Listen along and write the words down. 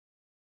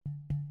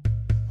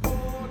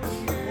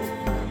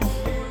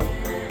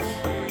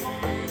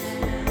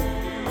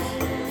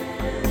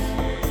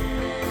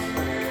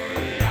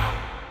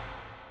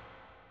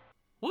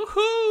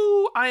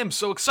I am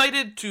so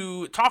excited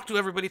to talk to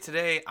everybody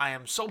today. I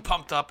am so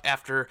pumped up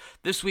after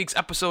this week's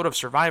episode of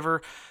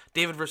Survivor,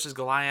 David versus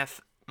Goliath.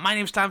 My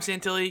name's Tom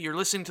Santilli. You're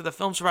listening to the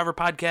Film Survivor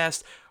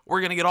podcast. We're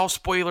going to get all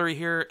spoilery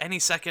here any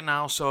second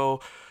now,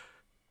 so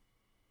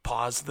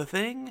pause the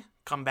thing,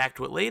 come back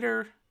to it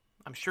later.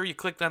 I'm sure you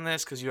clicked on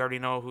this because you already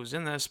know who's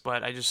in this,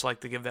 but I just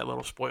like to give that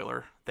little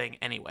spoiler thing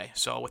anyway.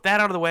 So with that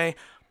out of the way,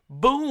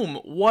 boom,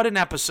 what an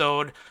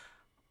episode.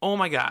 Oh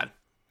my God.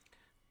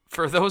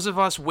 For those of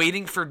us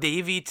waiting for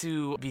Davey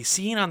to be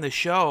seen on the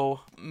show,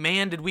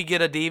 man, did we get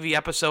a Davey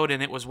episode,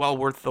 and it was well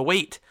worth the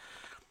wait.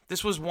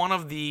 This was one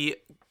of the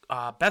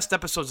best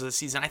episodes of the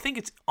season. I think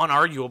it's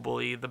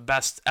unarguably the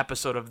best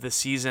episode of this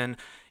season,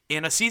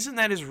 in a season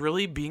that is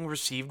really being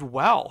received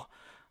well.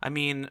 I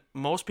mean,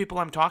 most people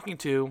I'm talking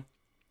to,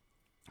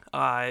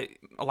 a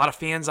lot of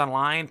fans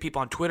online,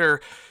 people on Twitter,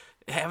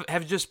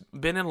 have just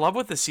been in love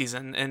with this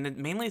season, and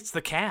mainly it's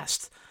the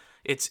cast.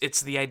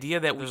 It's the idea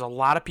that there's a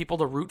lot of people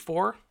to root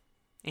for,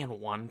 and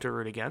one to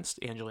root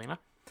against, Angelina.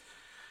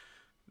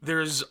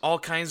 There's all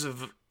kinds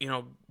of,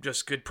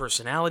 just good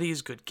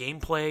personalities, good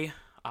gameplay.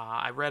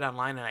 I read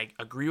online, and I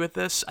agree with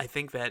this. I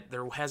think that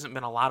there hasn't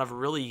been a lot of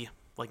really,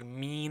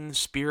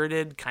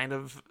 mean-spirited kind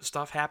of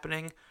stuff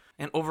happening.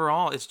 And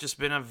overall, it's just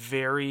been a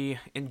very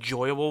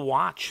enjoyable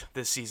watch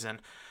this season.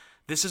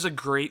 This is a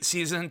great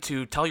season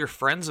to tell your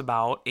friends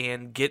about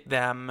and get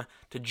them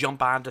to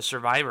jump on to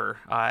Survivor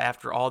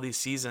after all these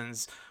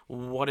seasons.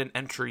 What an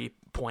entry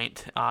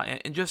point.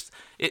 And just,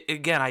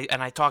 again,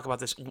 I talk about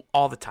this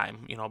all the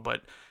time,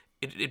 but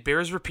it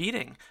bears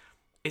repeating.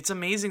 It's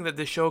amazing that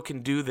this show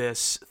can do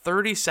this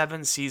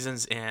 37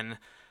 seasons in,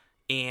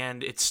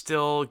 and it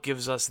still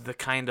gives us the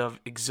kind of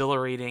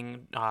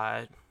exhilarating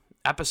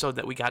episode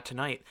that we got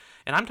tonight.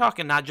 And I'm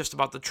talking not just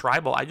about the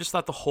tribal. I just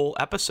thought the whole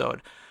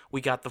episode.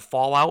 We got the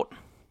fallout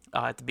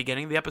at the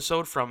beginning of the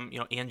episode from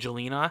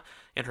Angelina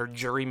and her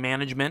jury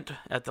management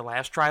at the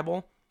last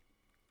tribal.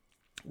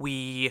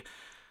 We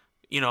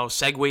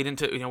segued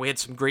into, we had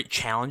some great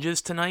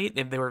challenges tonight,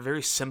 and they were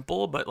very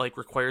simple, but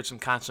required some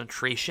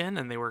concentration,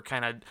 and they were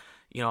kind of,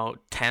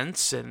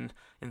 tense and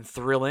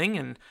thrilling,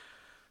 and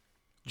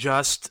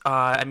just,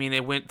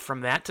 it went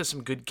from that to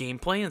some good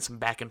gameplay and some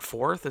back and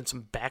forth and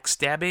some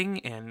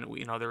backstabbing, and,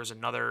 there was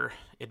another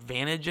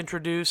advantage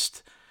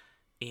introduced,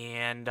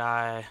 and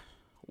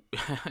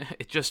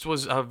it just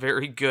was a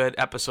very good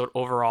episode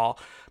overall.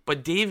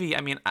 But Davey,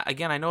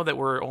 again, I know that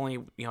we're only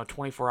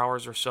 24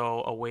 hours or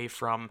so away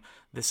from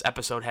this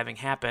episode having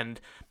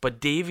happened,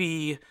 but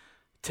Davey,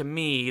 to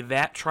me,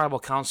 that tribal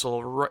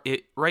council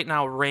right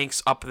now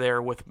ranks up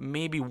there with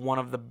maybe one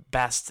of the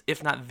best,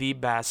 if not the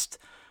best,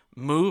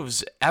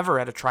 moves ever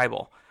at a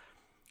tribal.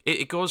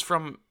 It goes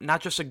from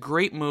not just a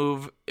great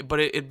move, but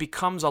it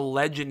becomes a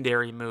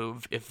legendary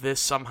move if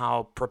this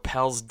somehow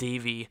propels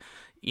Davey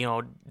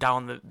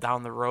down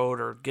the road,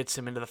 or gets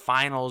him into the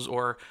finals,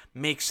 or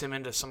makes him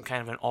into some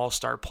kind of an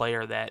all-star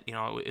player that,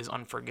 is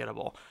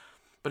unforgettable.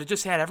 But it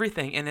just had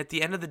everything. And at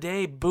the end of the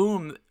day,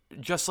 boom,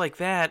 just like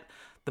that,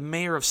 the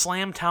mayor of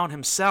SlamTown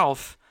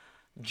himself,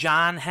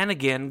 John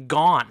Hennigan,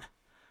 gone.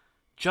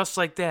 Just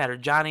like that, or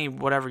Johnny,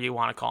 whatever you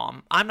want to call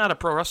him. I'm not a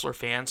pro wrestler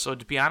fan, so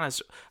to be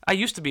honest, I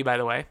used to be, by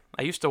the way.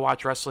 I used to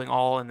watch wrestling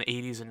all in the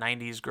 80s and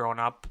 90s growing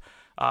up.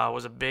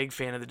 Was a big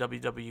fan of the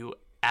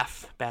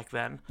WWF back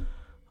then.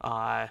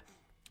 Now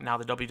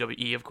the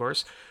WWE, of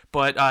course,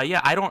 but I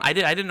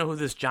didn't know who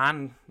this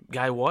John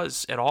guy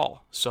was at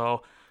all.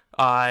 So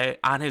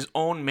on his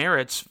own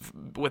merits,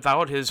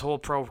 without his whole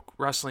pro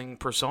wrestling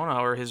persona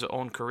or his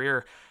own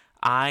career,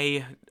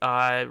 I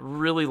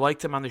really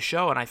liked him on the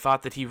show, and I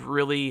thought that he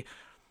really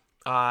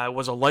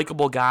was a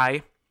likable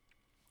guy.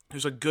 He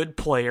was a good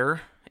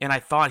player, and I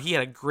thought he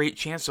had a great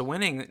chance of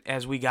winning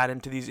as we got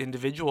into these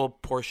individual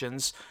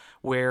portions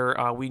where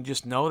we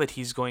just know that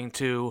he's going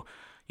to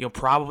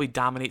probably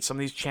dominate some of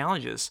these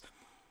challenges.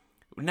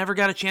 We never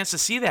got a chance to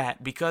see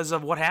that because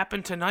of what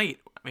happened tonight.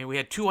 We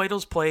had two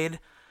idols played.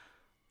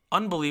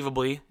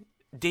 Unbelievably,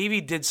 Davey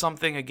did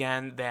something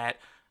again that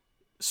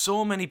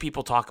so many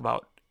people talk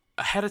about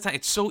ahead of time.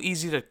 It's so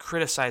easy to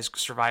criticize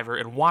Survivor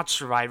and watch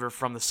Survivor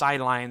from the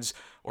sidelines,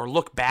 or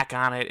look back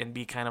on it and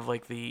be kind of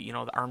like the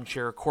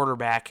armchair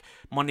quarterback,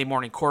 Monday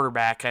morning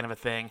quarterback kind of a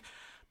thing.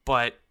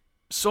 But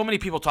so many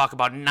people talk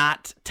about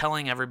not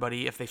telling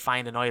everybody if they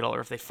find an idol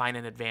or if they find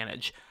an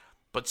advantage.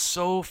 But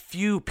so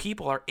few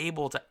people are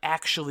able to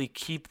actually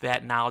keep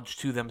that knowledge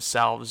to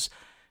themselves,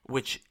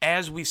 which,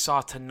 as we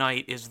saw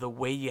tonight, is the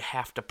way you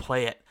have to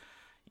play it.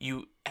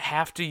 You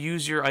have to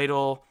use your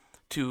idol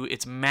to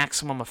its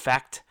maximum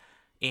effect,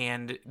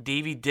 and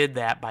Davey did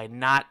that by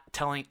not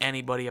telling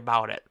anybody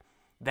about it.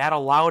 That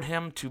allowed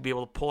him to be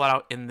able to pull it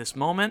out in this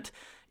moment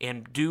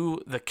and do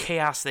the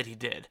chaos that he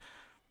did.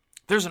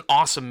 There's an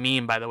awesome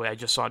meme, by the way, I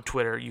just saw on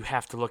Twitter. You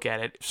have to look at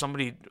it.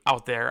 Somebody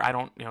out there,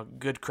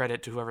 good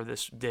credit to whoever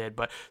this did,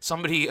 but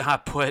somebody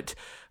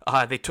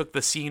they took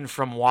the scene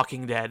from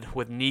Walking Dead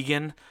with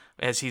Negan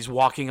as he's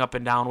walking up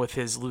and down with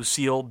his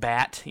Lucille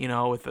bat,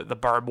 with the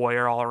barbed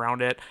wire all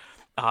around it,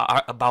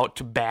 about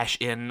to bash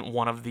in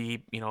one of the,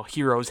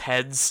 heroes'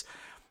 heads.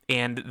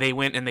 and they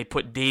went and they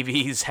put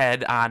Davy's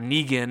head on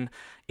Negan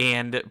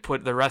and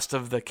put the rest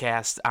of the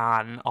cast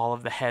on all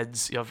of the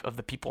heads of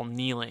the people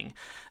kneeling.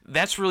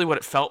 That's really what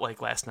it felt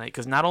like last night,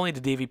 because not only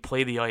did Davy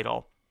play the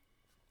idol,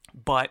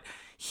 but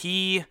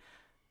he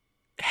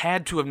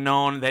had to have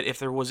known that if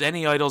there was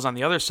any idols on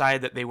the other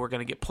side, that they were going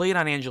to get played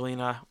on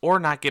Angelina or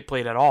not get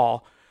played at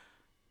all.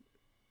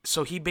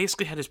 So he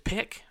basically had his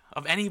pick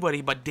of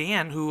anybody but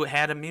Dan, who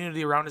had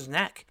immunity around his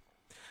neck.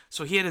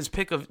 So he had his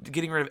pick of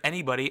getting rid of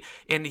anybody.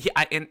 And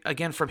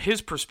again, from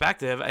his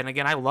perspective, and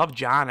again, I love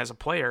John as a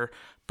player,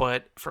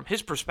 but from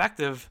his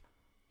perspective,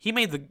 he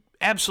made the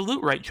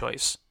absolute right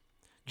choice.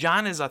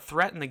 John is a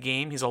threat in the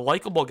game. He's a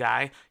likable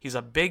guy. He's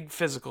a big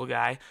physical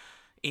guy.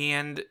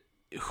 And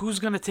who's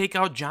going to take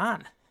out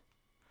John?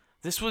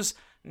 This was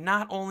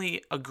not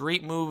only a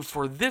great move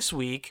for this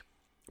week,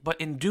 but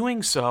in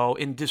doing so,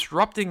 in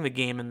disrupting the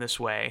game in this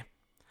way,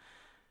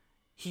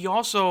 he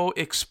also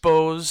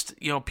exposed,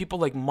 people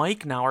like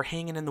Mike now are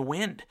hanging in the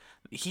wind.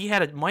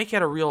 Mike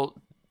had a real,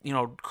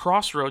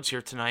 crossroads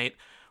here tonight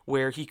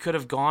where he could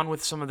have gone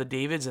with some of the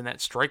Davids in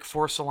that Strike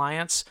Force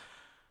alliance,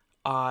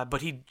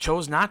 but he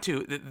chose not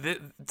to.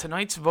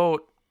 Tonight's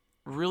vote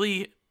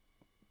really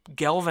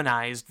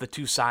galvanized the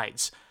two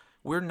sides.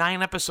 We're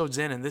 9 episodes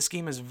in, and this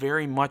game is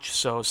very much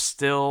so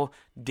still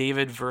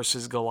David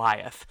versus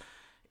Goliath.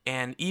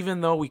 And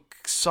even though we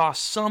saw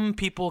some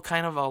people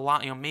kind of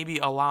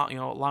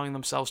allowing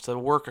themselves to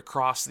work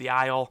across the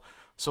aisle,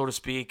 so to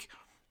speak,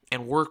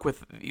 and work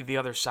with the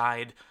other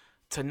side,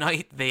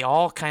 tonight they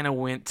all kind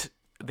of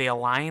they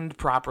aligned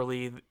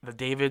properly. The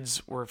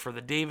Davids were for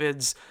the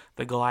Davids,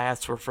 the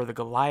Goliaths were for the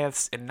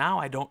Goliaths, and now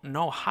I don't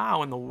know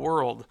how in the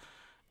world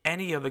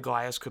any of the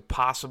Goliaths could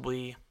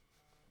possibly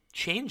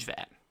change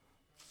that,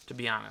 to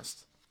be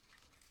honest.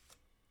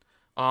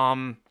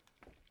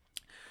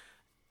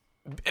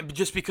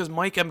 Just because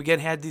Mike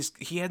again had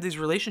these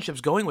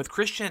relationships going with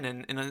Christian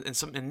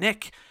and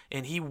Nick,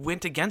 and he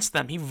went against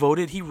them.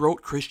 He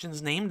wrote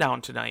Christian's name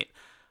down tonight.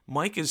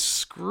 Mike is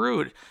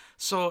screwed.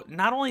 So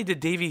not only did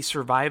Davey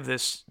survive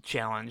this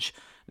challenge,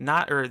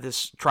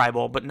 this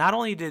tribal, but not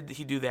only did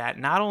he do that,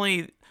 not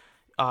only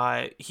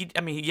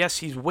yes,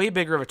 he's way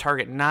bigger of a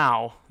target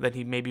now than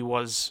he maybe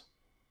was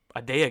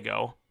a day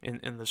ago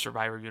in the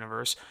Survivor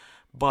universe,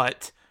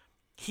 but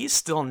he's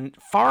still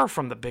far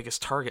from the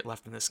biggest target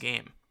left in this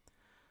game.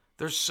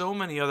 There's so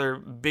many other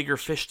bigger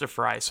fish to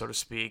fry, so to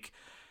speak,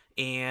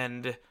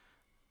 and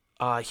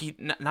he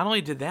not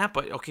only did that,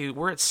 but okay,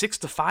 we're at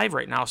 6-5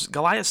 right now. So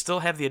Goliath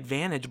still have the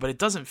advantage, but it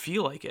doesn't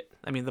feel like it.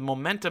 I mean, the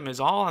momentum is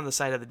all on the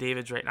side of the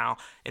Davids right now,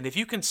 and if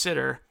you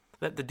consider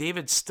that the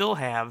Davids still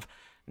have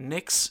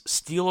Nick's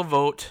steal a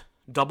vote,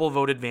 double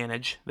vote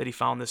advantage that he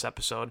found this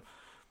episode,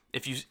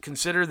 if you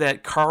consider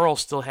that Carl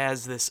still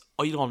has this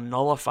idol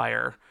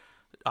nullifier,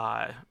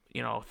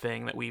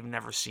 thing that we've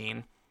never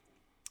seen,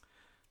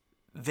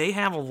 they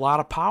have a lot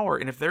of power,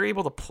 and if they're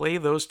able to play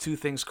those two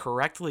things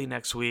correctly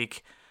next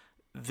week,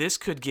 this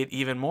could get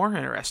even more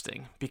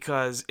interesting,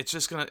 because it's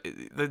just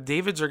the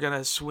Davids are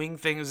gonna swing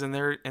things in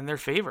their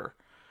favor.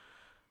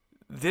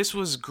 This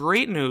was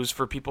great news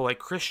for people like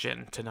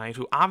Christian tonight,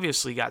 who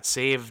obviously got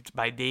saved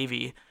by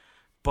Davey,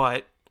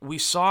 but we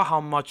saw how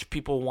much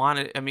people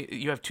wanted. I mean,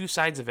 you have two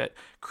sides of it.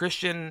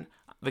 Christian,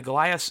 the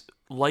Goliaths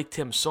liked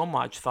him so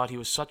much, thought he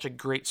was such a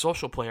great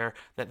social player,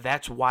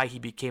 that's why he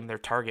became their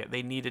target.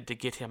 They needed to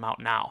get him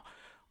out now.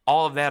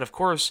 All of that, of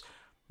course,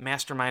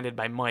 masterminded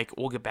by Mike.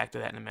 We'll get back to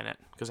that in a minute,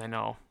 because I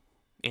know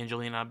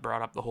Angelina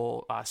brought up the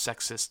whole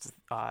sexist,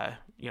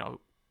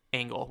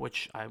 angle,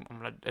 which I'm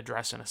going to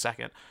address in a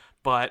second.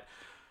 But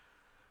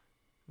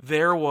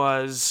there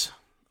was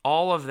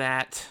all of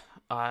that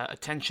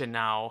attention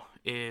now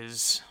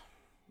is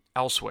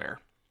elsewhere.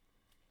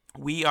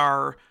 We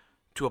are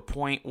to a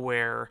point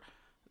where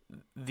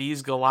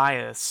these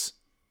Goliaths,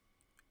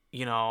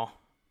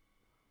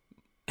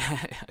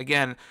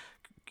 again,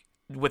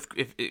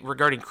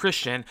 regarding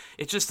Christian,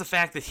 it's just the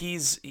fact that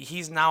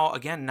he's now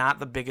again not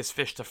the biggest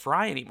fish to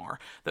fry anymore.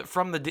 That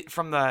from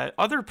the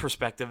other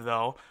perspective,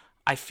 though,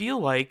 I feel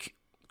like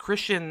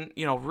Christian,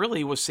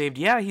 really was saved.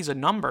 Yeah, he's a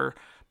number,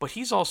 but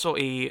he's also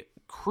a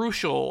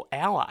crucial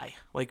ally.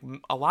 Like,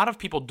 a lot of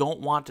people don't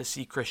want to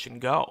see Christian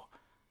go.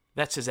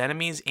 That's his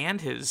enemies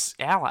and his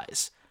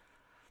allies.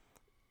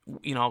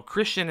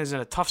 Christian is in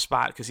a tough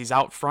spot because he's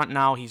out front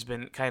now. He's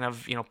been kind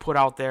of, put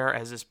out there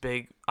as this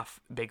big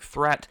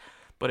threat.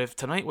 But if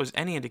tonight was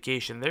any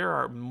indication, there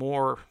are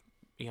more,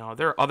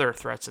 there are other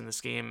threats in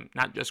this game,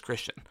 not just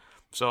Christian.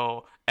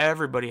 So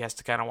everybody has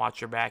to kind of watch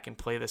their back and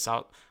play this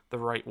out the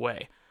right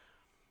way.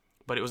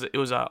 But it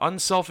was an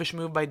unselfish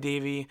move by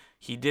Davey.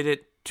 He did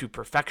it to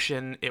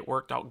perfection. It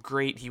worked out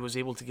great. He was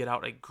able to get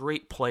out a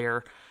great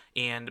player.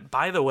 And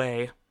by the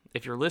way,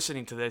 if you're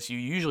listening to this, you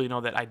usually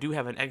know that I do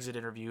have an exit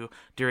interview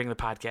during the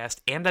podcast,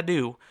 and I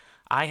do.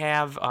 I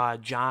have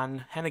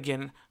John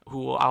Hennigan,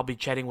 who I'll be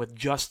chatting with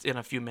just in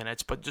a few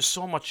minutes, but just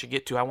so much to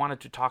get to. I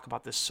wanted to talk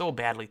about this so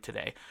badly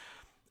today.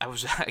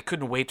 I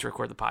couldn't wait to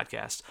record the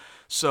podcast.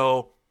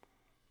 So,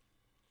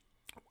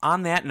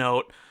 on that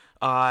note,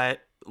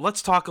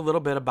 let's talk a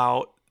little bit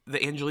about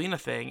the Angelina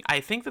thing, I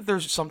think that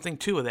there's something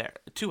to it.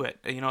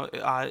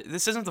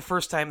 This isn't the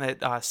first time that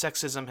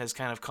sexism has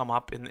kind of come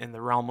up in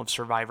the realm of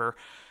Survivor.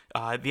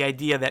 The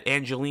idea that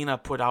Angelina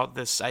put out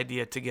this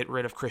idea to get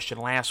rid of Christian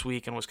last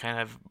week and was kind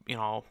of,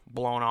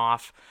 blown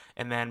off.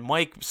 And then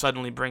Mike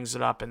suddenly brings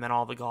it up, and then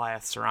all the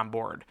Goliaths are on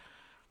board.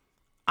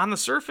 On the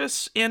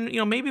surface, and,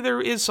 maybe there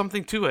is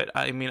something to it.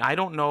 I mean, I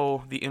don't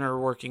know the inner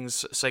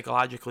workings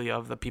psychologically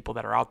of the people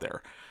that are out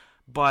there.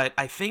 But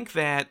I think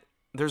that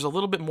there's a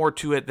little bit more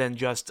to it than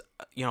just,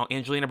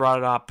 Angelina brought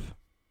it up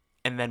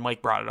and then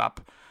Mike brought it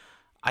up.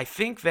 I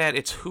think that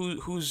it's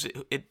who's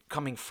it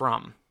coming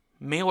from,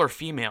 male or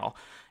female.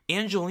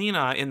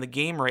 Angelina in the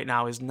game right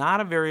now is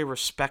not a very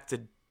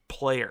respected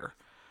player.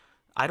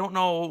 I don't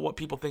know what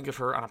people think of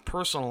her on a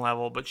personal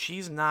level, but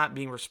she's not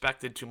being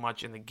respected too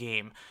much in the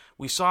game.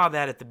 We saw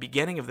that at the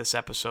beginning of this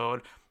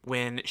episode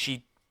when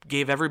she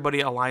gave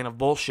everybody a line of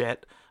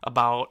bullshit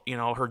about,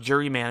 her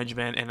jury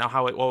management and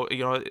how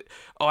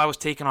I was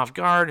taken off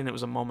guard and it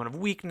was a moment of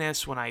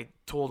weakness when I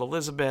told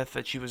Elizabeth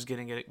that she was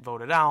going to get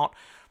voted out.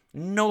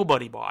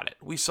 Nobody bought it.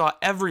 We saw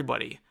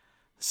everybody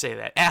say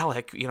that.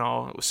 Alec,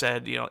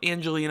 said,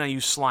 Angelina,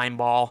 you slime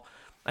ball.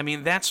 I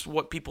mean, that's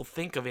what people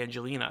think of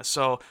Angelina.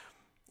 So,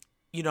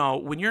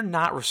 when you're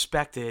not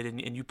respected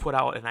and you put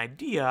out an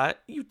idea,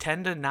 you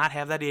tend to not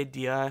have that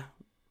idea,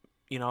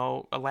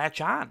 latch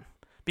on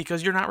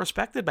because you're not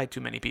respected by too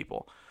many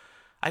people.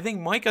 I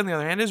think Mike, on the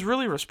other hand, is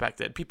really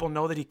respected. People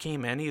know that he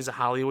came in. He's a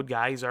Hollywood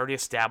guy. He's already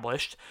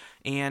established.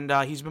 And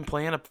he's been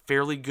playing a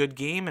fairly good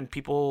game, and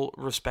people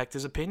respect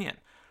his opinion.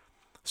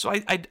 So,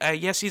 I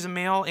yes, he's a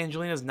male.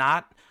 Angelina's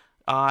not.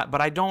 But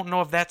I don't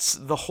know if that's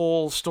the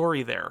whole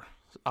story there.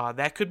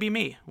 That could be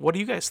me. What do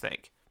you guys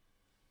think?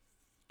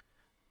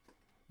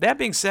 That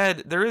being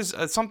said, there is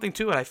something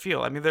to it, I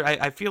feel. I mean,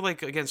 I feel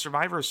like, again,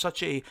 Survivor is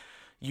such a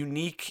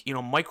unique,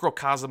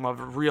 microcosm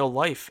of real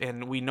life,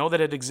 and we know that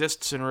it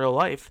exists in real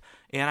life,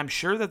 and I'm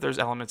sure that there's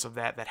elements of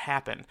that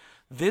happen.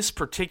 This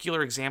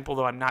particular example,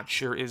 though, I'm not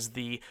sure is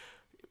the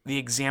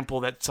example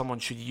that someone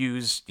should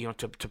use,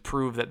 to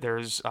prove that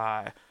there's,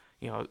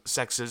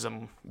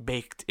 sexism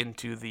baked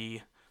into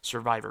the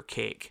Survivor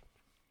cake.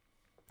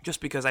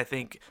 Just because I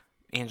think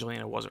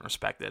Angelina wasn't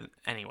respected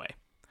anyway.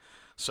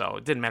 So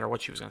it didn't matter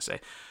what she was going to say.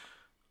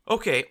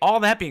 Okay, all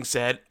that being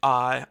said,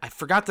 I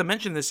forgot to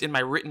mention this in my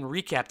written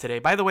recap today.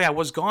 By the way, I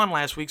was gone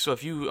last week, so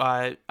if you,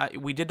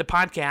 we did the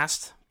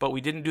podcast, but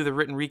we didn't do the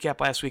written recap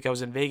last week. I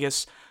was in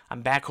Vegas.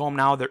 I'm back home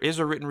now. There is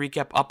a written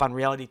recap up on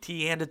Reality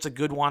T, and it's a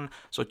good one.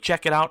 So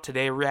check it out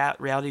today,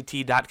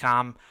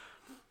 realityt.com.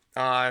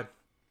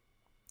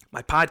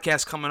 My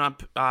podcast coming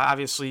up,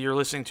 obviously you're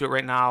listening to it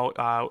right now.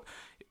 I'm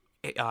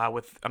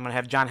going to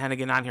have John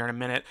Hennigan on here in a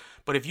minute.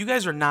 But if you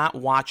guys are not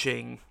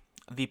watching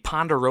the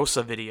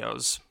Ponderosa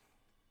videos,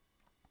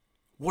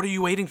 what are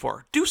you waiting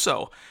for? Do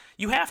so.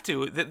 You have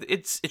to.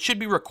 It should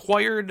be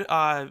required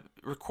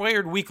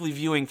weekly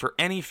viewing for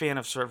any fan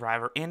of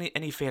Survivor,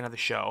 any fan of the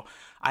show.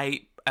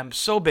 I am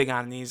so big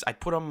on these. I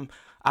put them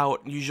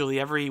out usually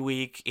every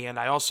week, and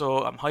I'm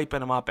hyping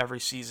them up every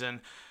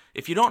season.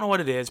 If you don't know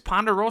what it is,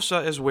 Ponderosa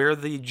is where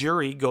the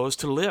jury goes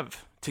to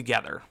live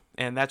together,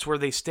 and that's where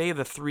they stay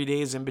the 3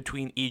 days in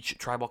between each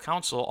tribal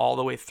council all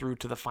the way through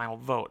to the final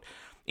vote.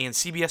 And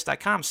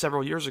CBS.com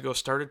several years ago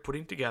started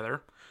putting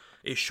together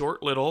a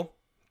short little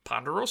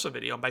Ponderosa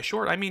video. And by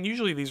short, I mean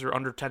usually these are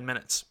under 10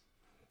 minutes.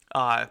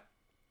 They're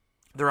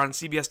on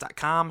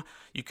CBS.com.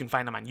 You can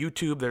find them on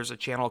YouTube. There's a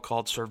channel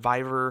called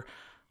Survivor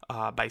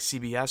by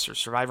CBS, or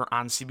Survivor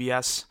on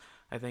CBS,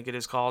 I think it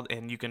is called.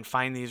 And you can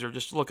find these, or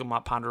just look them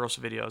up,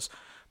 Ponderosa videos.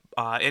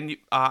 I'm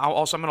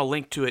going to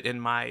link to it in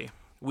my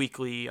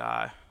weekly,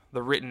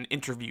 the written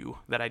interview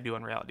that I do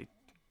on Reality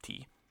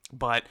T.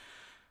 But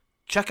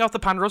check out the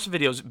Ponderosa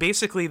videos.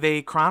 Basically,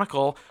 they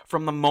chronicle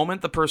from the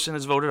moment the person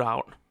is voted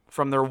out,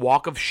 from their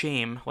walk of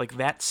shame, like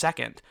that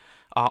second,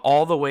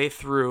 all the way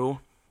through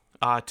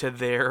to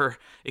their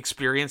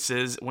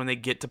experiences when they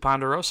get to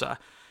Ponderosa.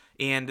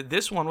 And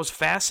this one was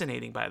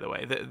fascinating, by the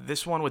way.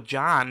 This one with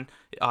John,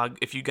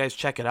 if you guys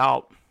check it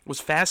out, was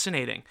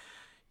fascinating.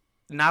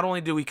 Not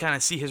only do we kind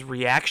of see his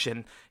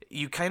reaction,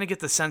 you kind of get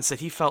the sense that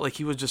he felt like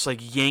he was just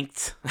like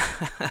yanked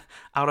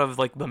out of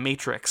like the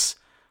Matrix.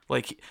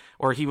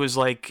 Or he was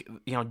like,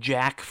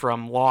 Jack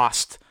from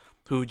Lost,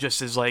 who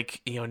just is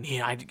like,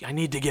 I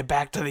need to get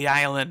back to the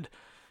island.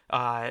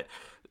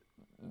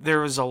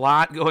 There was a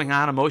lot going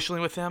on emotionally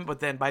with him,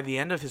 but then by the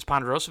end of his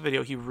Ponderosa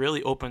video, he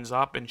really opens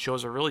up and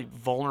shows a really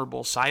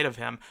vulnerable side of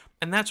him.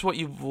 And that's what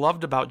you've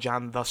loved about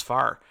John thus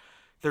far.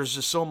 There's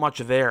just so much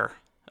there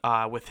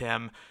with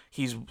him.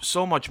 He's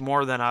so much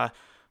more than a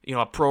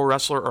pro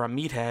wrestler or a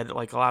meathead,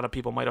 like a lot of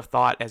people might have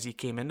thought as he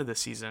came into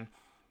this season.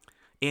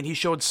 And he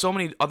showed so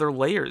many other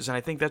layers, and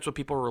I think that's what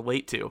people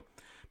relate to.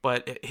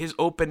 But his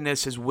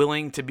openness, his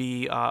willing to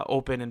be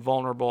open and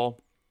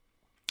vulnerable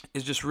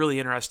is just really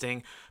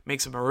interesting.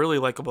 Makes him a really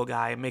likable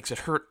guy. It makes it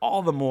hurt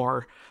all the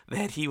more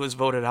that he was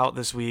voted out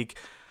this week.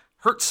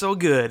 Hurt so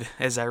good,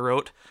 as I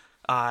wrote.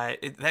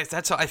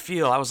 That's how I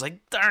feel. I was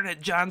like, darn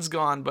it, John's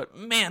gone, but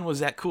man, was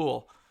that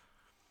cool.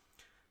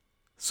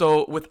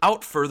 So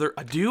without further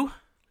ado,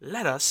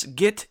 let us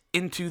get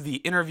into the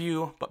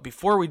interview. But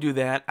before we do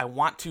that, I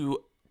want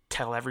to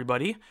tell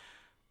everybody,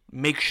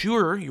 make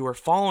sure you are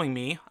following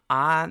me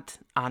on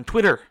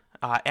Twitter,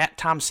 at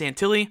Tom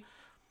Santilli.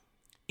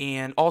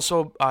 And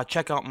also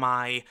check out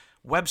my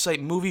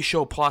website,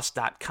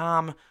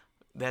 movieshowplus.com.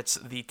 That's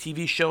the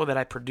TV show that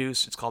I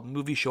produce. It's called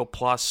Movie Show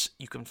Plus.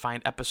 You can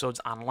find episodes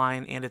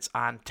online, and it's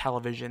on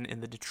television in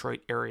the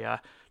Detroit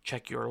area.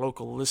 Check your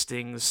local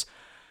listings.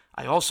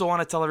 I also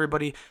want to tell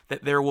everybody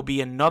that there will be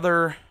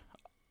another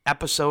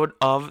episode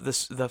of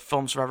the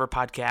Film Survivor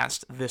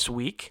podcast this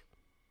week,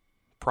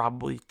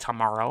 probably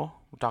tomorrow.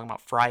 We're talking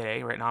about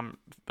Friday. Right now I'm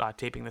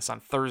taping this on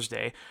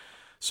Thursday.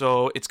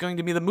 So it's going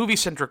to be the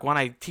movie-centric one.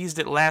 I teased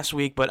it last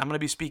week, but I'm going to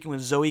be speaking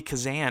with Zoe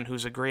Kazan,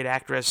 who's a great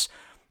actress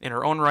in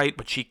her own right,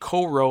 but she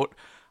co-wrote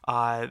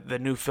the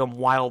new film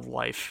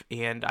Wildlife,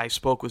 and I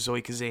spoke with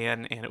Zoe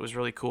Kazan, and it was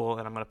really cool,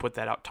 and I'm going to put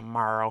that out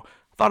tomorrow.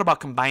 I thought about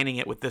combining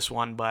it with this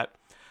one, but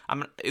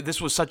this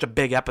was such a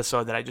big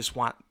episode that I just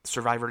want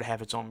Survivor to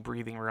have its own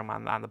breathing room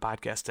on the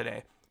podcast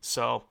today.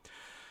 So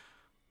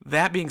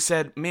that being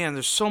said, man,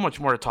 there's so much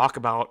more to talk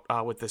about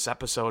with this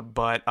episode,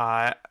 but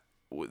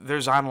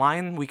there's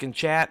online. We can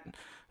chat.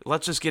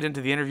 Let's just get into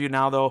the interview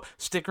now, though.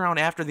 Stick around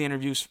after the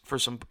interviews for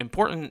some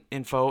important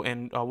info,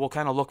 and we'll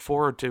kind of look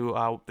forward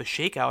to the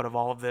shakeout of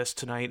all of this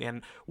tonight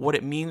and what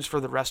it means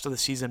for the rest of the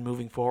season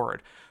moving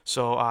forward.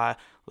 So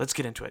let's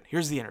get into it.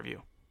 Here's the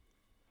interview.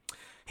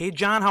 Hey,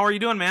 John, how are you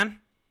doing, man?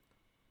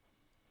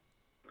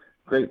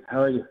 Great.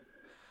 How are you?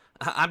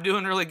 I'm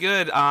doing really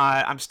good.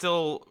 I'm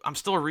still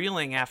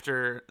reeling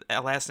after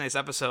last night's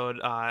episode,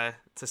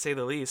 to say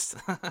the least.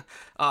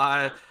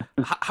 How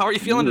are you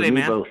feeling today,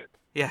 man? Both.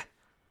 Yeah.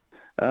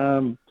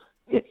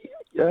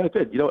 Yeah,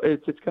 good.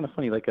 It's kind of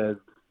funny. Like feel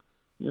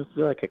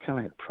like I kind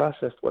of had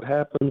processed what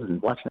happened,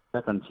 and watching it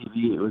back on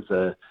TV, it was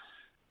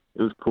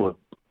cool.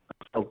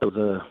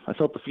 I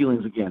felt the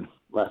feelings again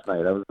last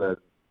night. I was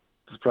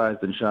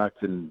surprised and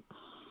shocked, and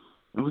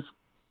it was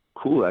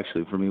cool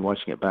actually for me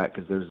watching it back,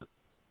 because there's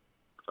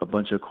a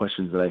bunch of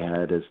questions that I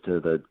had as to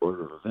the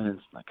order of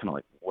events, and I kind of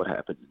like what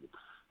happened.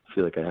 I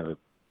feel like I have a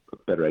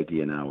better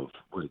idea now of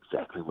what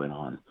exactly went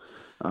on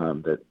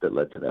that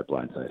led to that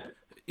blindside.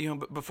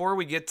 But before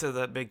we get to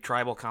the big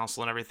tribal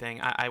council and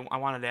everything, I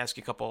wanted to ask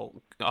you a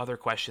couple other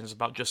questions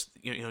about just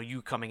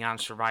you coming on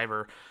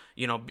Survivor.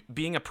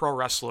 Being a pro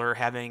wrestler,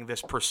 having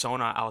this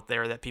persona out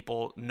there that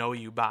people know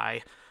you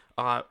by.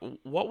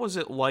 What was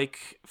it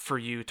like for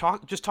you?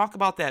 Talk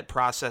about that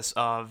process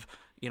of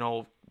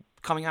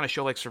coming on a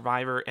show like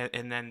Survivor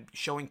and then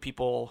showing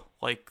people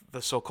like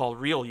the so-called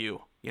real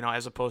you,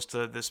 as opposed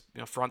to this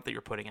front that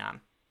you're putting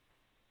on.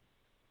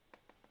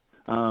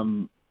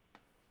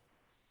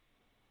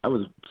 I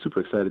was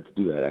super excited to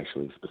do that,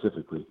 actually,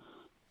 specifically.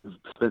 I've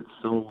spent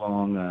so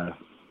long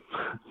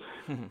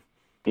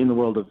in the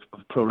world of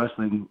pro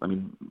wrestling. I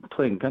mean,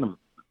 playing kind of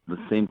the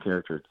same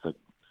character. It's like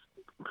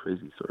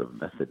crazy sort of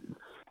method and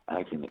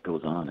acting that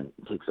goes on and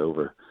takes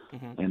over.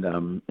 Mm-hmm. And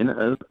in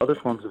other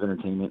forms of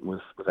entertainment with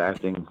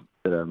acting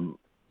that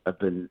I've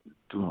been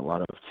doing a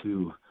lot of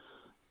too,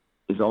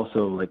 is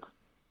also like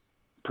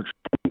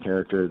portraying a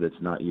character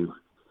that's not you.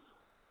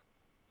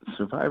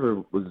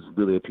 Survivor was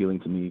really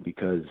appealing to me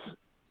because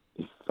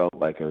it felt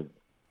like a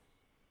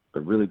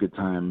really good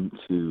time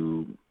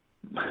to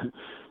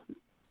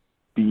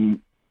be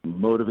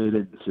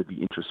motivated, to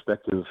be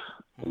introspective,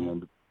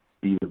 and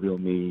be the real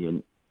me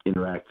and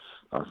interact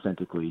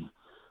authentically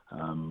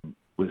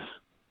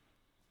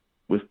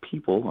with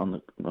people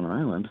on an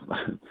island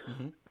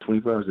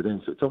 24 hours a day.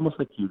 So it's almost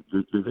like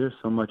you're there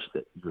so much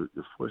that you're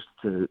forced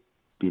to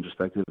be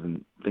introspective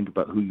and think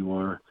about who you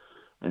are.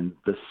 And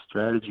the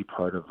strategy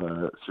part of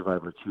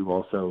Survivor 2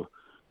 also,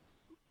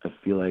 I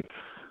feel like,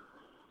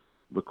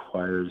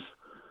 requires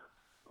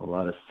a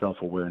lot of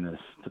self-awareness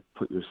to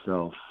put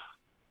yourself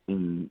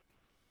in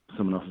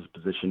someone else's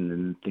position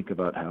and think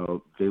about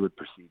how they would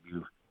perceive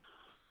you.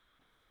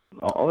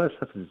 All that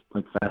stuff is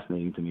like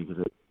fascinating to me,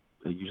 because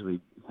I usually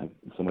have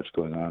so much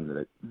going on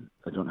that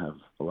I don't have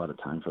a lot of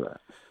time for that.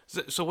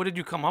 So what did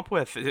you come up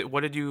with? What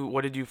did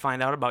you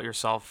find out about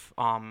yourself?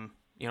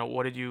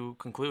 What did you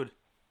conclude?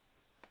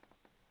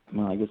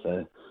 Well, I guess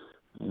I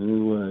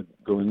knew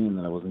going in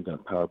that I wasn't going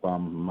to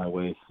powerbomb my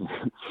way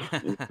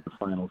into the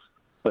finals.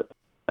 But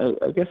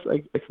I guess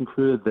I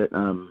concluded that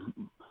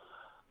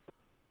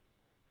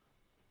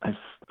I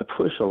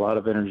push a lot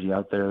of energy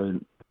out there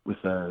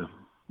with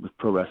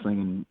pro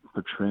wrestling and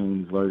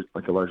portraying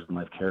a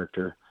larger-than-life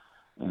character.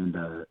 And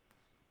I'm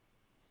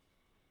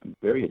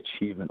very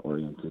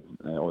achievement-oriented.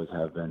 I always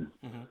have been.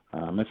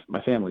 Mm-hmm.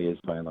 My family is,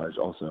 by and large,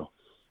 also.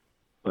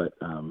 But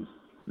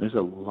there's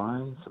a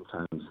line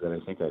sometimes that I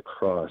think I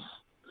cross.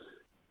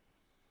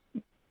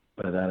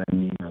 By that I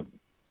mean I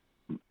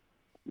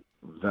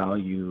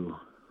value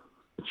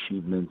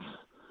achievements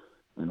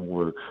and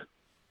work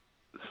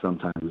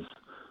sometimes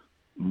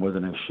more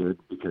than I should,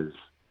 because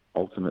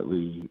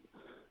ultimately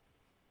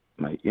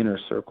my inner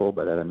circle,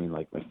 by that I mean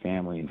like my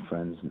family and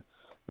friends and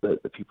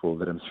the people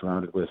that I'm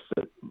surrounded with,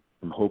 that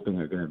I'm hoping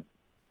are going to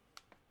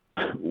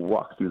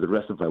walk through the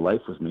rest of my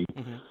life with me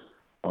Mm-hmm.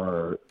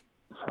 are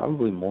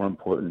probably more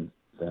important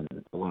than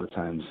a lot of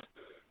times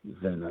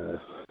than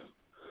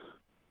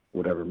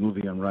whatever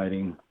movie I'm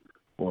writing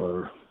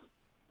or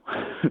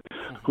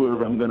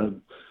whoever I'm going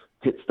to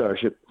hit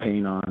Starship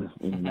Pain on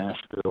in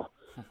Nashville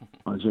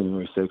on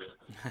January 6th.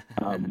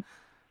 I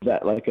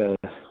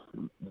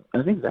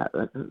think that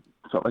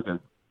felt like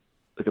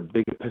a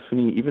big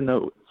epiphany, even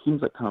though it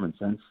seems like common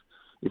sense.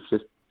 It's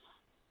just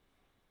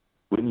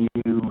when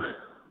you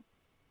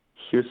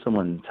hear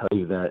someone tell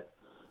you that,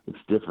 it's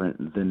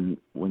different than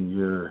when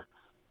you're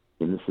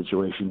in the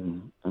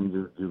situation and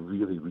you're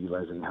really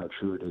realizing how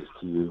true it is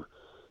to you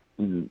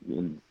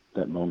in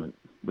that moment.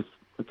 With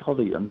all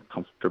the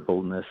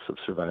uncomfortableness of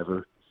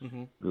Survivor,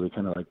 Mm-hmm. really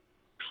kind of like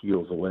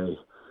peels away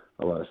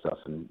a lot of stuff,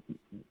 and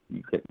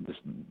you get this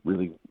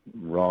really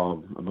raw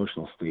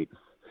emotional state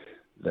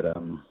that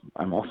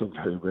I'm also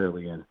very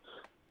rarely in.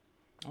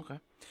 Okay.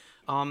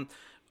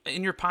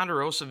 In your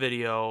Ponderosa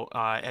video,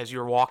 as you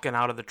were walking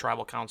out of the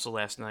tribal council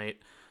last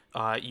night,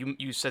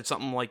 you said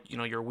something like,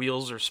 your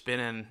wheels are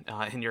spinning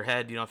in your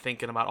head,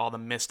 thinking about all the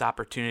missed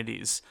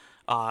opportunities.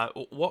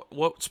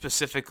 What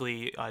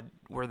specifically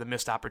were the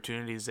missed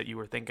opportunities that you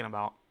were thinking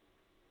about?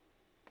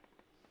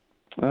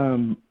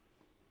 I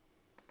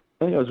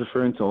think I was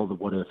referring to all the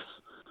what ifs.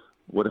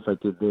 What if I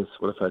did this?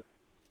 What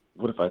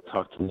if I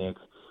talked to Nick?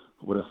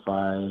 What if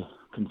I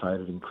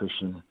confided in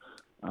Christian?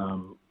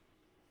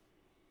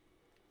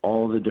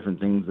 All the different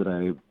things that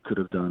I could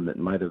have done that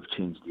might have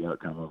changed the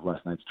outcome of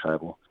last night's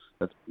tribal.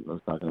 I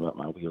was talking about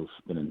my wheels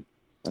spinning.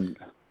 And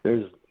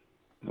there's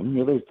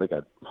like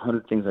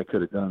 100 things I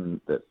could have done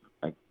that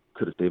I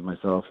could have saved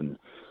myself, and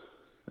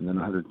then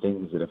 100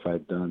 things that if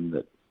I'd done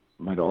that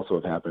might also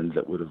have happened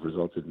that would have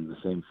resulted in the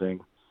same thing.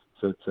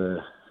 So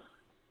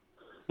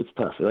it's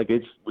tough. Like,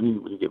 it's when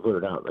you get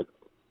voted out, like,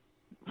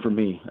 for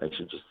me, I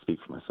should just speak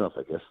for myself,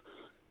 I guess.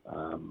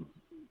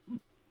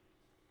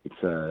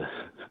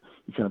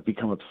 You kind of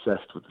become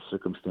obsessed with the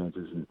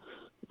circumstances and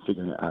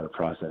figuring out how to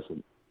process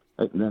it.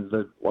 And then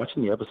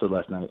watching the episode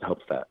last night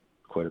helps that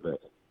quite a bit.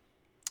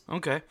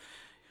 Okay.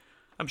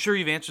 I'm sure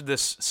you've answered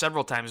this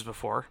several times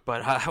before,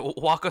 but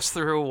walk us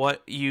through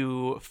what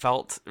you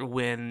felt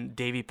when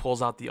Davey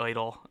pulls out the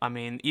idol. I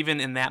mean, even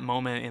in that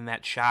moment, in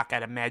that shock,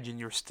 I'd imagine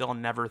you're still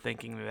never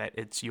thinking that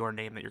it's your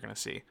name that you're going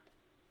to see.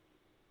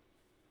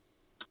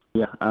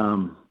 Yeah,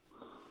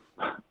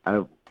 I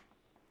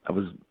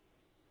was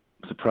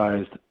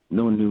surprised.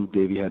 No one knew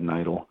Davey had an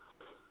idol.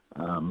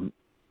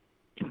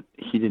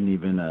 He didn't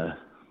even.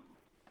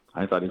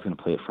 I thought he was going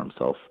to play it for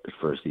himself at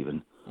first,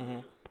 even.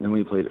 Mm-hmm. And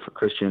when he played it for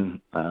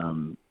Christian, I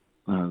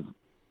was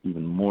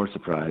even more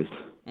surprised.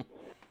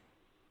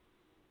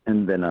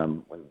 And then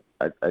when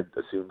I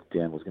assumed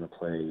Dan was going to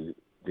play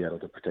the idol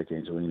to protect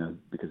Angelina,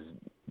 because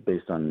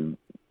based on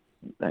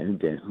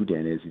who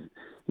Dan is,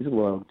 he's a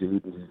loyal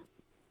dude.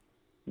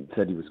 He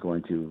said he was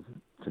going to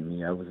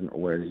me. I wasn't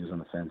aware that he was on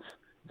the fence.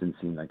 It didn't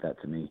seem like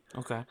that to me.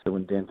 Okay. So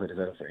when Dan played his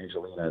idol for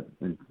Angelina,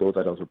 and both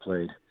idols were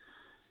played,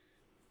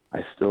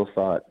 I still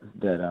thought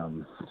that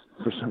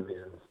for some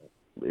reason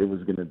it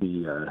was going to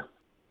be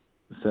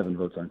 7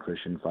 votes on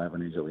Christian, 5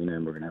 on Angelina,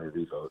 and we're going to have a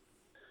revote.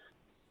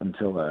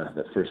 Until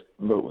that first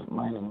vote with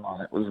my name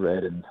on it was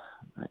read, and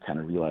I kind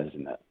of realized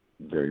in that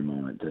very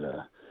moment that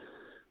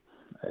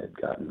I had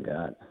gotten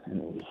got,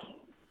 and it was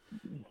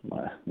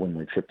when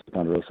my trip to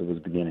Ponderosa was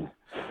beginning.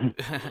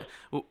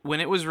 When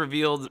it was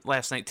revealed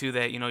last night too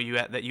that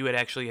you had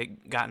actually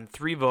gotten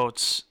 3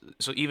 votes,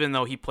 so even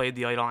though he played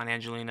the idol on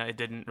Angelina, it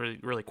didn't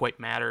really quite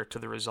matter to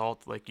the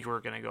result. Like, you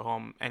were going to go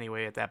home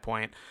anyway at that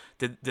point.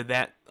 Did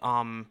that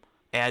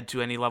add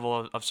to any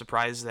level of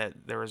surprise that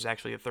there was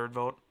actually a 3rd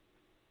vote?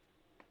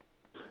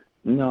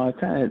 No, I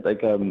kind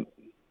of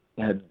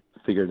had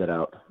figured that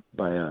out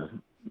by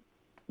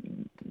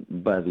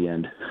the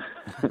end.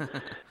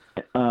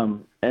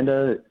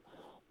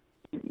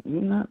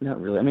 Not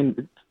really. I mean,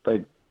 it's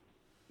like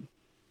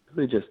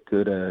really just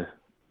good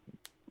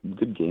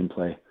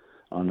gameplay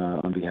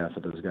on behalf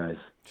of those guys.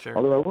 Sure.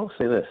 Although I will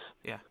say this.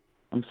 Yeah.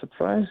 I'm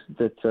surprised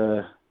that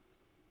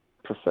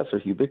Professor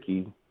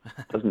Hubicki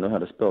doesn't know how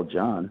to spell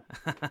John.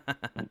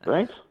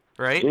 Right?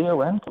 Right?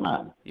 J-O-N? Come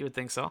on. You would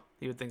think so.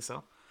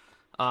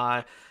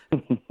 I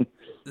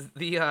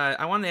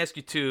wanted to ask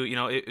you too,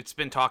 it's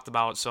been talked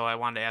about, so I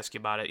wanted to ask you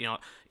about it.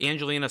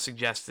 Angelina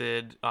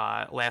suggested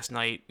last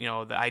night,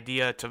 the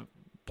idea to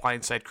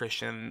blindside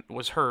Christian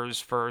was hers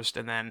first,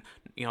 and then,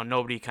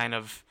 nobody kind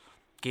of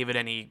gave it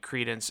any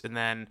credence. And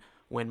then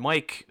when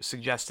Mike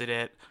suggested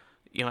it,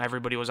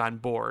 everybody was on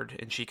board,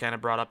 and she kind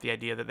of brought up the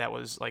idea that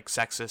was like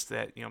sexist,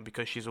 that,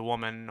 because she's a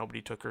woman,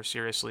 nobody took her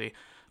seriously.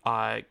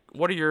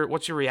 What's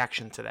your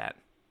reaction to that?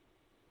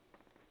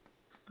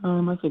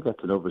 I think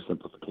that's an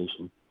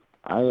oversimplification.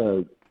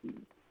 I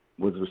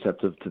was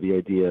receptive to the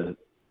idea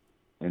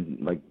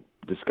and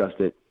discussed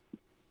it,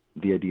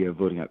 the idea of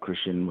voting out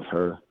Christian with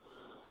her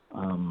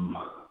in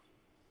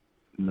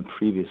the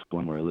previous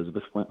one where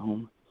Elizabeth went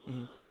home.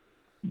 Mm-hmm.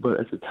 But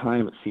at the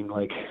time it seemed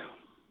like,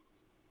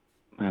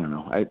 I don't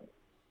know, I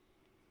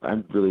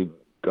really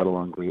got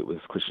along great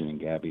with Christian and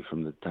Gabby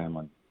from the time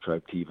on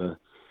Tribe Tiva.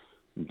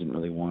 And didn't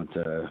really want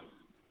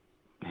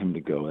him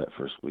to go that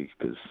first week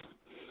because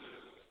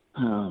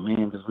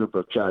we're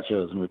both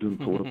chachos and we're doing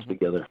pull-ups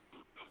together.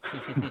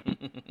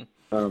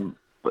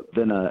 But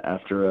then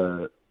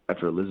after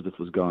Elizabeth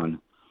was gone,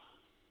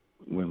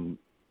 when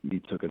we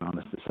took an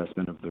honest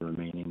assessment of the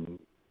remaining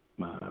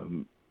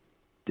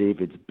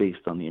Davids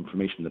based on the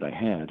information that I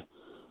had,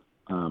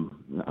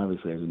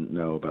 obviously I didn't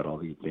know about all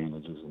the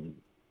advantages and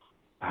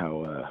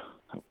how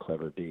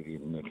clever Davey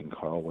and Nick and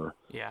Carl were.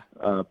 Yeah.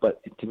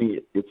 But to me,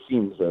 it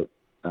seems that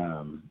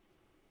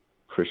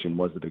Christian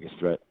was the biggest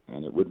threat,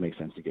 and it would make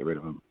sense to get rid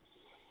of him.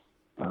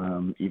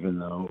 Even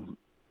though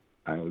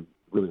I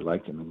really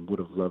liked him and would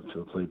have loved to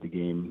have played the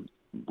game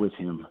with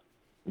him.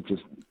 It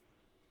just,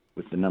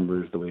 with the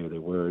numbers the way they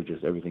were,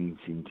 just everything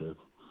seemed to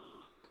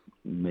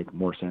make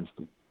more sense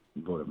to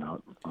vote him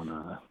out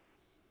on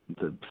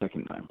the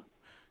second time.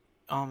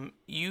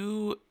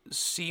 You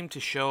seem to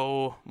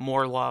show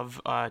more love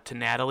to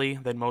Natalie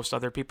than most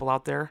other people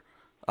out there.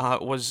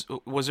 Was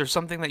there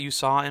something that you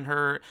saw in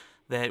her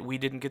that we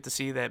didn't get to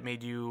see that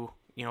made you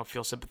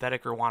feel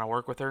sympathetic or want to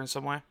work with her in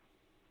some way?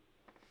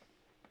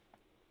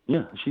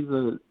 Yeah, she's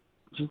the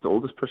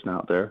oldest person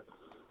out there.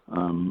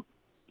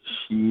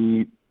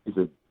 She is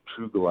a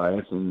true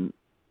Goliath, and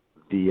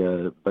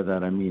by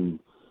that I mean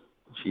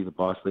she's a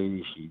boss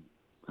lady. She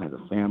has a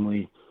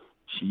family.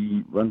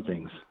 She runs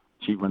things.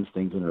 She runs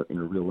things in her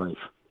real life.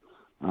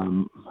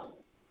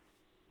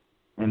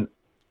 And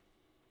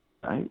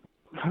I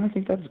kind of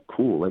think that's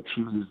cool. Like,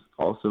 she was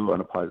also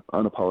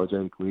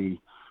unapologetically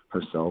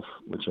herself,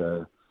 which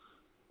I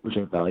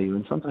value.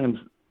 And sometimes,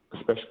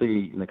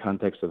 especially in the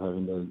context of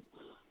having to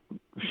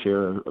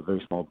share a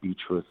very small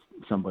beach with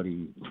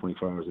somebody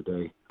 24 hours a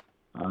day,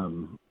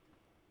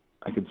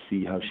 I could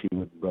see how she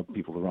would rub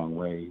people the wrong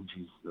way.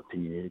 She's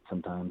opinionated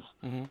sometimes.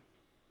 Mm-hmm.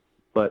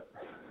 But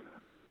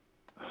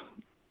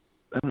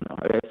I don't know.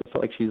 I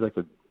felt like she's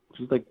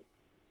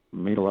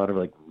made a lot of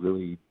like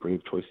really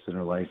brave choices in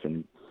her life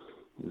and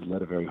has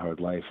led a very hard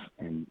life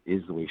and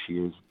is the way she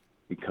is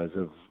because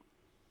of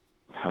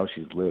how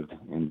she's lived.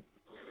 And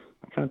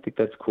I kind of think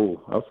that's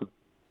cool. I also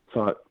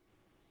thought,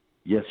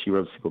 yes, she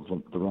rubs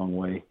people the wrong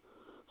way.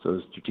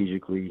 So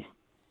strategically,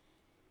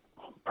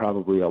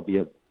 probably I'll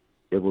be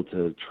able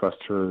to trust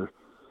her,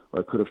 or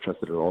I could have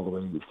trusted her all the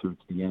way through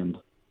to the end.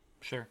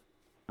 Sure.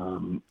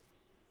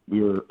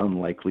 We were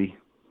unlikely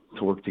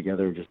to work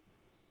together, just,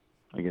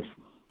 I guess,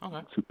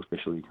 okay.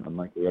 Superficially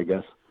unlikely, I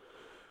guess.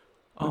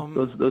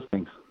 Those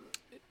things.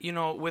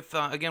 With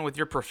again, with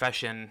your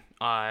profession,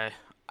 I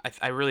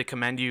really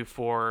commend you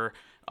for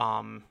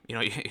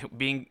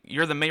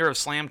you're the mayor of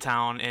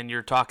SlamTown, and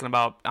you're talking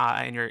about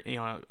and you're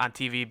on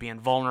TV being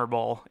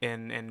vulnerable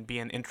and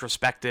being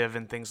introspective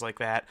and things like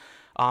that.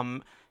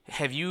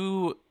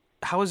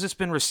 How has this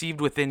been received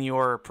within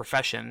your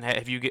profession?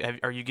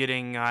 Are you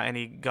getting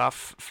any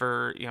guff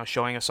for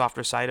showing a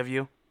softer side of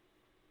you?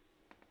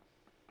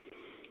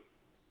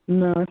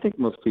 No, I think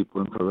most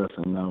people in pro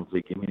wrestling now, if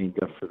they give me any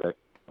guff for that,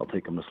 I'll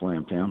take them to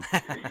SlamTown.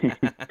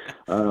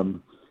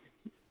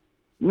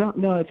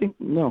 No, I think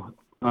no.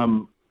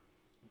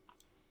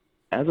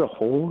 As a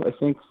whole, I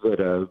think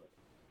that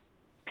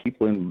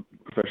people in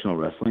professional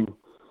wrestling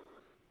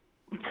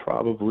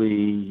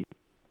probably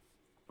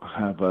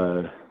have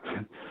a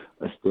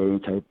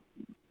stereotype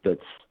that's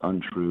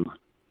untrue.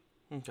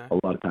 Okay. A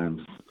lot of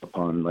times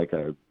upon like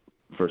a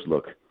first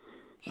look.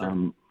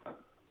 Sure.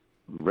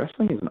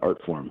 Wrestling is an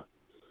art form,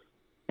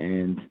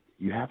 and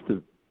you have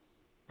to.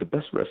 The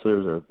best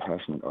wrestlers are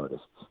passionate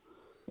artists,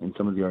 and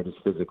some of the art is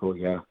physical,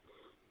 yeah,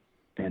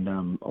 and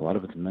a lot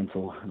of it's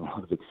mental, and a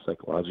lot of it's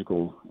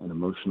psychological and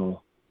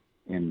emotional.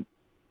 And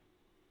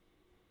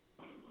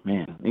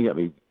man, you got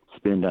me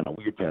spinning down a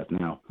weird path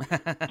now.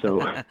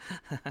 So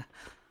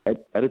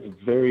at its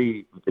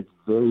very,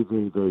 very,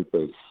 very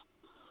base.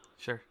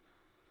 Sure.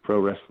 Pro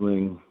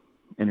wrestling,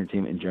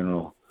 entertainment in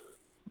general,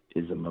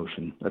 is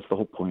emotion. That's the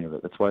whole point of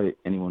it. That's why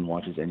anyone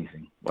watches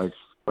anything. Why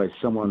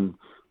someone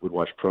would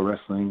watch pro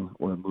wrestling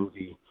or a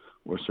movie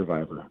or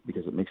Survivor,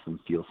 because it makes them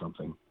feel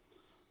something.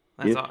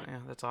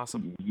 That's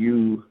awesome.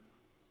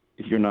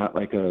 If you're not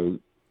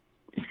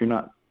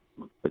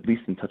at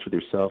least in touch with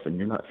yourself and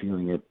you're not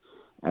feeling it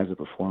as a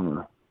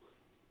performer,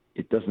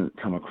 it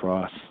doesn't come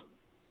across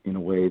in a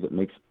way that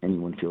makes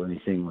anyone feel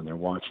anything when they're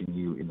watching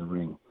you in the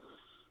ring.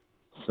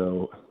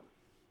 So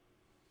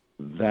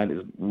that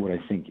is what I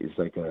think is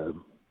like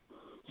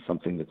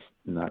something that's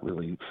not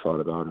really thought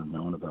about or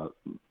known about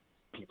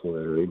people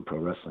that are in pro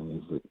wrestling,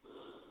 is that,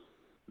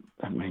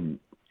 I mean,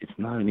 it's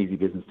not an easy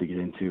business to get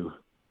into.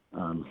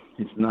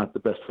 It's not the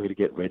best way to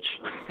get rich.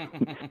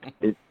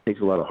 It takes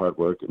a lot of hard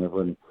work, and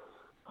everyone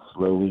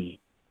slowly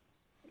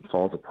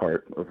falls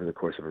apart over the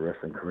course of a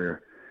wrestling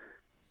career.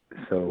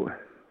 So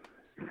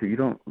you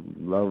don't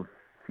love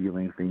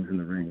feeling things in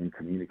the ring and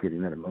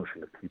communicating that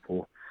emotion to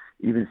people,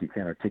 even if you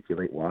can't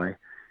articulate why,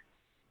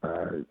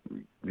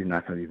 you're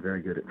not going to be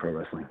very good at pro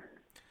wrestling.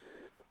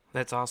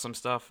 That's awesome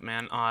stuff,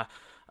 man.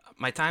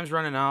 My time's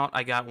running out.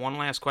 I got one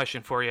last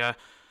question for you.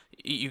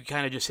 you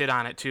kind of just hit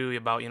on it too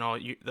about,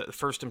 the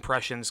first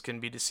impressions can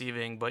be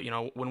deceiving, but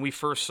when we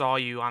first saw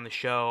you on the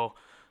show,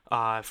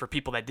 for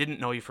people that didn't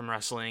know you from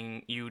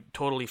wrestling, you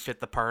totally fit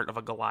the part of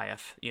a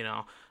Goliath.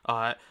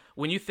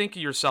 When you think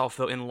of yourself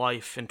though in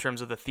life in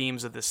terms of the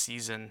themes of this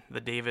season,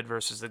 the David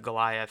versus the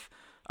Goliath,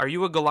 are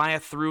you a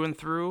Goliath through and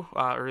through,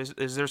 or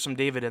is there some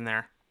David in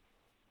there?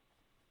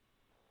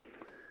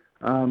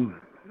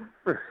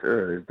 For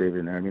sure, there's David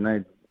in there. I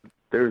mean,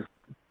 there's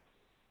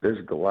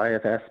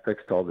Goliath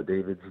aspects to all the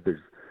Davids.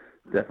 There's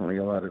definitely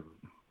a lot of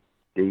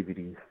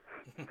Davidy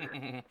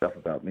stuff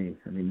about me.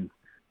 I mean,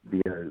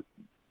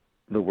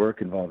 the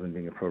work involved in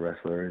being a pro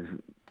wrestler is,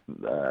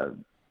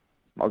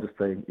 I'll just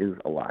say, is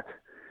a lot.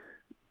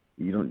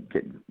 You don't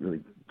get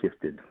really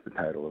gifted the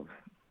title of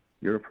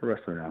you're a pro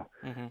wrestler now.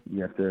 Mm-hmm.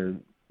 You have to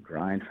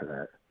grind for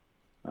that.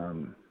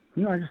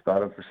 I just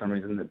thought of for some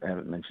reason that I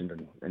haven't mentioned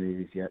in any of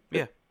these yet.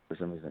 Yeah. For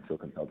some reason, I feel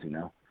compelled to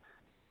now.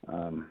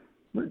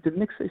 Did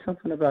Nick say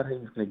something about how he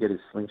was going to get his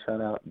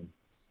slingshot out and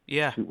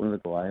shoot one of the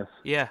Goliaths?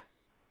 Yeah.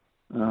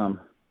 I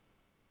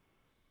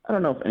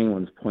don't know if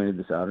anyone's pointed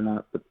this out or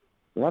not, but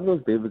a lot of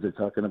those Davids are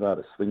talking about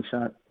a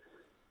slingshot.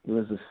 It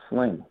was a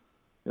sling.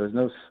 There was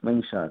no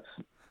slingshots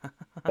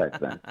back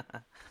then.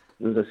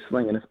 It was a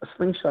sling, and a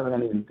slingshot I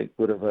don't even think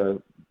would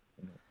have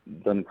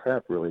done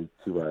crap really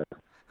to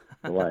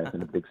Goliath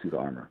in a big suit of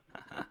armor.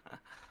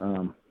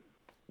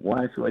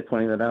 Why I feel like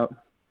pointing that out,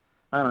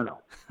 I don't know.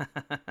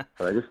 But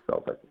I just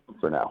felt like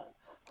for now.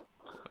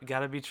 You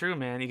gotta be true,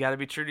 man. You gotta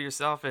be true to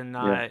yourself, and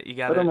you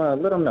gotta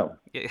let him know.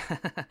 Yeah.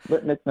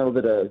 Let Nick know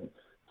that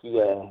he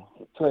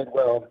played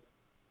well,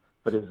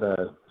 but his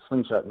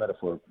slingshot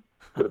metaphor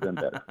could have been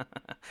better.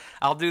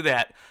 I'll do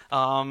that.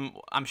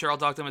 I'm sure I'll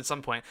talk to him at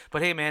some point.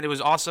 But hey, man, it was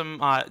awesome.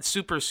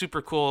 Super,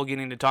 super cool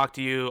getting to talk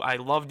to you. I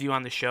loved you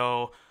on the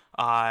show.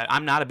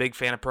 I'm not a big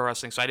fan of pro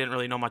wrestling, so I didn't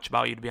really know much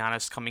about you, to be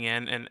honest, coming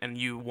in, and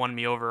you won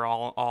me over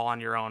all on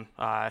your own.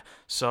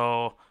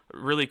 So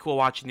really cool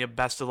watching you.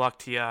 Best of luck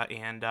to you,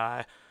 and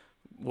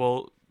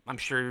I'm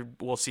sure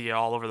we'll see you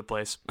all over the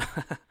place.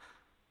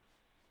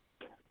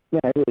 Yeah,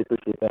 I really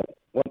appreciate that.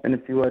 And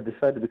if you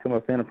decide to become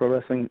a fan of pro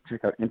wrestling,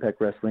 check out Impact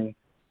Wrestling,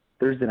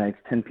 Thursday nights,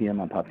 10 p.m.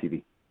 on Pop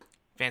TV.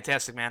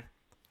 Fantastic, man.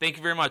 Thank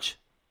you very much.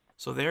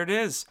 So there it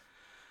is.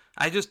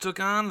 I just took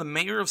on the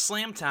mayor of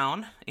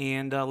SlamTown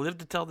and lived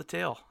to tell the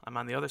tale. I'm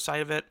on the other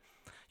side of it.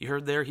 You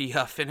heard there he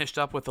finished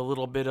up with a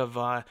little bit of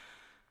a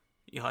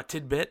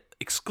tidbit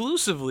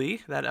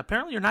exclusively that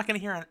apparently you're not going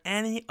to hear on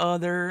any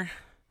other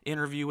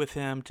interview with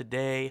him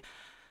today.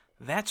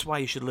 That's why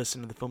you should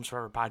listen to the Films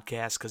Forever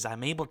podcast, because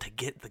I'm able to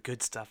get the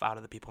good stuff out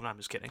of the people. No, I'm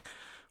just kidding.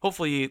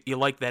 Hopefully you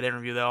liked that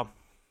interview, though.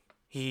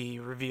 He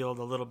revealed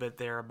a little bit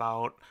there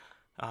about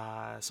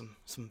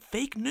some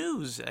fake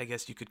news, I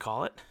guess you could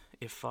call it,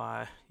 if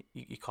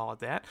you call it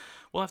that.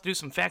 We'll have to do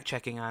some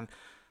fact-checking on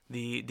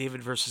the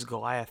David versus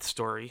Goliath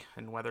story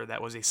and whether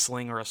that was a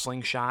sling or a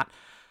slingshot.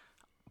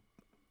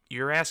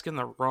 You're asking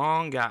the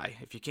wrong guy.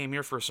 If you came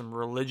here for some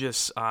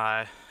religious,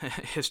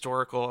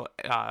 historical,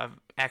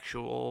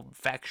 actual,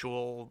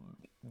 factual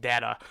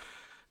data,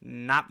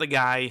 not the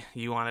guy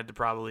you wanted to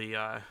probably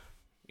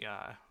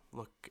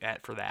look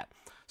at for that.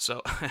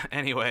 So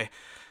anyway,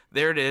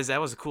 there it is. That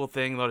was a cool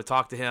thing, though, to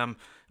talk to him.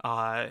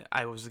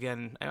 I was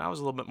a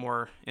little bit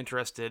more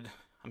interested.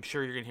 I'm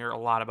sure you're going to hear a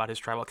lot about his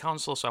tribal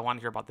council, so I want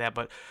to hear about that.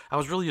 But I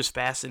was really just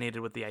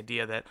fascinated with the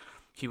idea that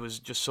he was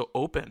just so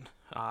open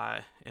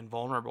and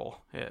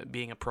vulnerable,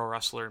 being a pro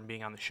wrestler and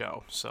being on the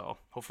show. So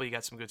hopefully you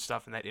got some good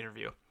stuff in that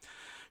interview.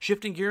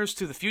 Shifting gears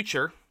to the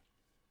future,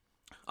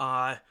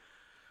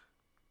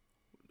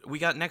 we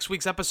got next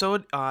week's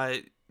episode.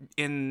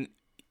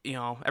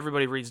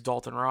 Everybody reads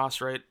Dalton Ross,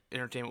 right?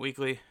 Entertainment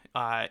Weekly.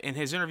 In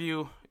his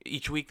interview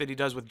each week that he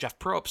does with Jeff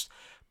Probst,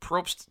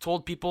 Probst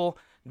told people,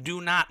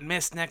 do not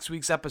miss next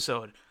week's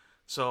episode.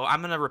 So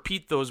I'm going to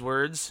repeat those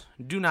words.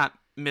 Do not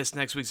miss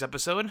next week's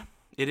episode.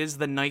 It is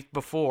the night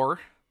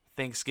before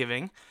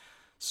Thanksgiving,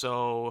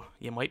 so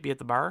you might be at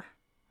the bar.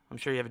 I'm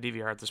sure you have a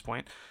DVR at this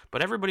point.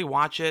 But everybody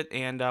watch it,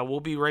 and we'll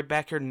be right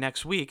back here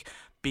next week.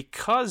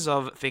 Because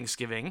of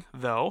Thanksgiving,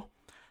 though,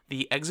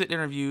 the exit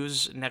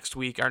interviews next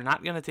week are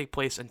not going to take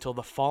place until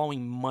the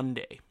following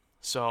Monday.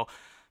 So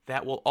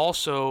that will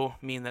also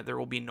mean that there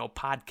will be no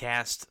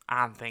podcast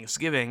on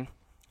Thanksgiving.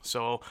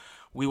 So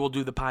we will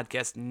do the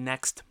podcast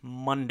next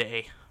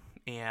Monday.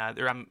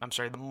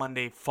 The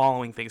Monday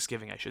following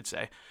Thanksgiving, I should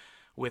say,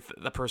 with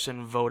the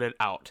person voted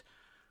out.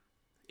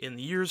 In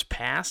years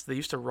past, they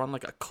used to run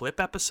like a clip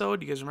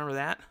episode. You guys remember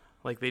that?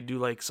 Like they do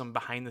like some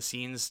behind the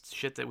scenes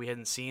shit that we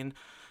hadn't seen,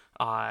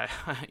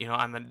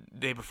 on the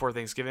day before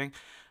Thanksgiving.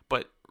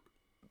 But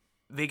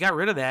they got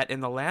rid of that in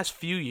the last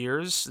few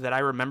years that I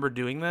remember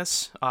doing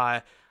this.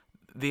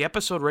 The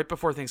episode right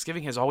before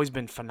Thanksgiving has always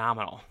been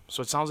phenomenal.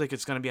 So it sounds like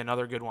it's going to be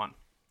another good one.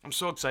 I'm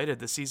so excited.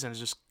 This season is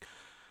just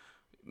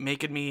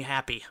making me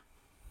happy.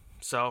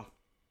 So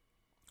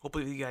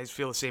hopefully you guys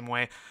feel the same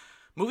way.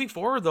 Moving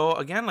forward, though,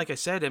 again, like I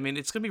said, I mean,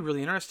 it's going to be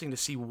really interesting to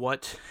see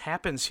what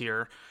happens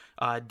here.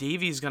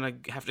 Davey's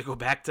going to have to go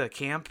back to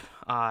camp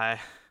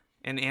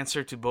and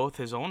answer to both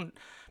his own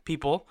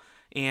people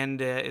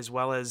and as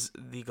well as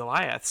the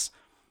Goliaths.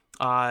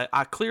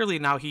 Clearly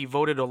now he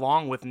voted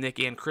along with Nick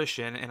and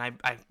Christian, and I'm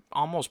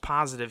almost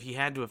positive he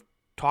had to have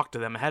talked to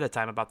them ahead of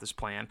time about this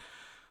plan.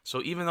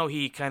 So even though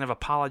he kind of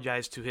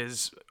apologized to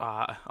his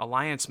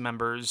alliance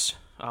members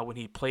when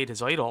he played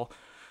his idol,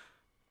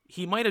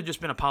 he might have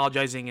just been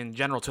apologizing in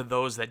general to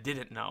those that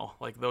didn't know,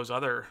 like those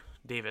other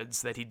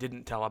Davids that he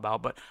didn't tell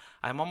about. But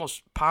I'm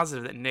almost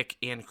positive that Nick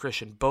and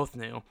Christian both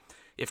knew.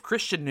 If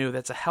Christian knew,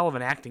 that's a hell of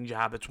an acting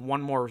job. It's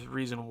one more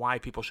reason why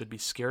people should be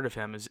scared of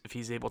him, is if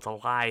he's able to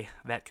lie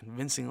that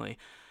convincingly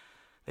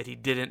that he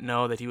didn't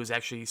know that he was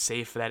actually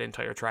safe for that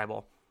entire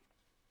tribal.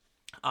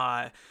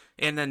 And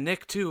then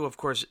Nick too, of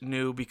course,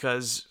 knew,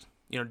 because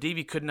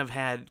Davey couldn't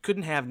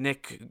have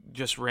Nick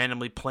just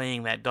randomly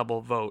playing that double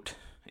vote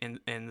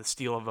in the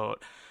steal a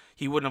vote.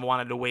 He wouldn't have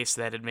wanted to waste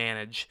that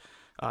advantage.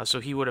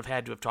 So he would have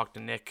had to have talked to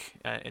Nick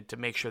to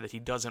make sure that he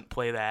doesn't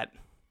play that,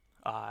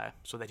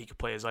 so that he could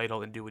play his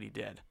idol and do what he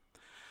did.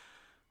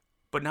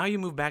 But now you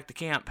move back to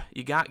camp.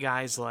 You got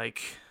guys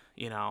like,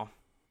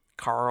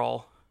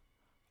 Carl.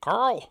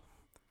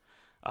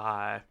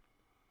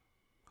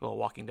 Little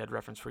Walking Dead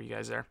reference for you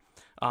guys there.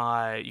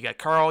 You got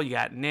Carl, you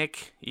got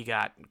Nick, you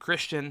got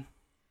Christian,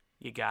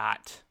 you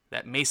got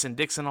that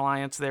Mason-Dixon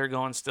alliance there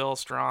going still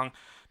strong,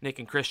 Nick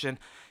and Christian.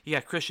 You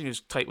got Christian, who's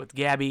tight with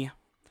Gabby.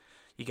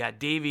 You got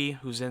Davey,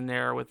 who's in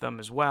there with them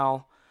as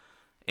well.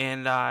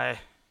 And,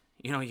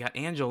 you got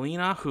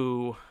Angelina,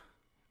 who,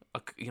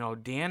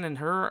 Dan and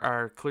her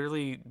are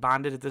clearly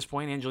bonded at this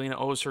point. Angelina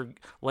owes her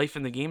life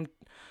in the game,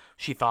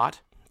 she thought,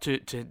 to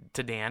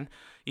Dan,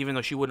 even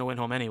though she wouldn't have went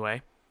home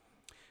anyway.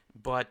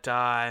 But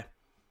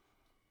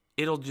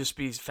it'll just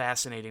be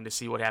fascinating to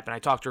see what happened. I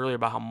talked earlier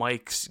about how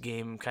Mike's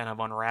game kind of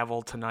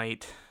unraveled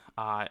tonight.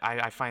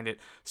 I find it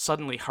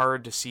suddenly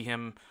hard to see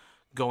him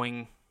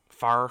going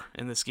far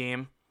in this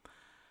game.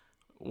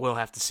 We'll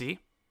have to see.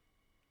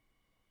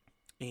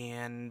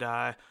 And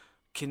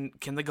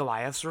can the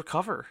Goliaths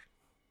recover?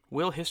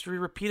 Will history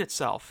repeat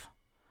itself?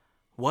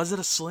 Was it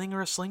a sling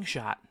or a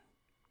slingshot?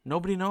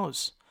 Nobody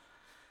knows.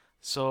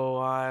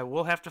 So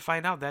we'll have to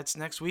find out. That's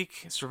next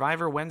week,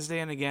 Survivor Wednesday.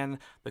 And again,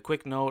 the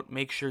quick note,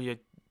 make sure you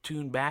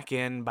tune back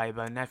in by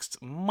the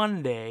next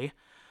Monday.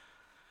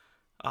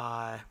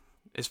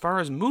 As far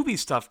as movie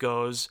stuff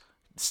goes,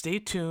 stay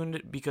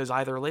tuned, because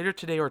either later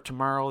today or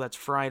tomorrow, that's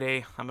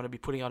Friday, I'm going to be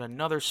putting out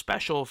another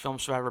special Film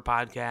Survivor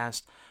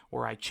podcast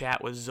where I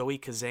chat with Zoe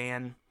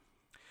Kazan.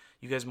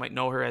 You guys might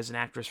know her as an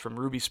actress from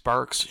Ruby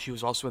Sparks. She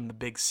was also in The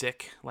Big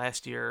Sick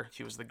last year.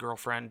 She was the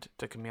girlfriend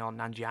to Camille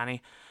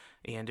Nanjiani,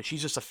 and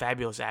she's just a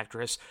fabulous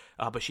actress.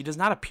 But she does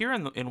not appear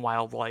in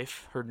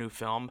Wildlife, her new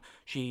film.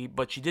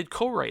 But she did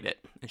co-write it,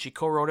 and she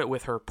co-wrote it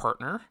with her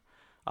partner,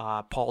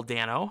 Paul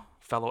Dano,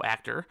 fellow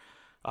actor.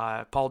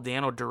 Paul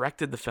Dano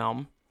directed the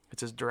film.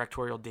 It's his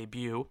directorial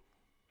debut,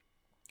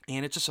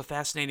 and it's just a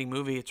fascinating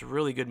movie. It's a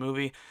really good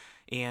movie,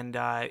 and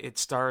it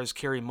stars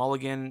Carey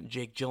Mulligan,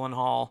 Jake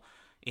Gyllenhaal,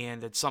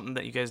 and it's something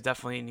that you guys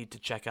definitely need to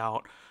check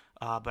out.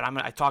 But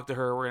I talked to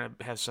her. We're going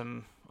to have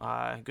some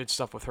good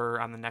stuff with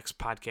her on the next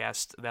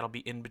podcast. That'll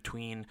be in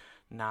between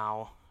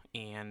now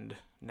and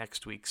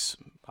next week's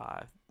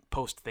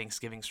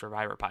post-Thanksgiving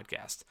Survivor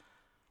podcast.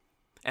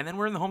 And then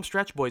we're in the home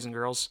stretch, boys and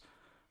girls.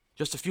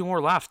 Just a few more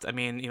left. I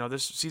mean,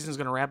 this season's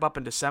going to wrap up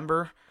in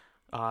December.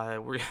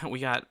 We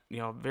got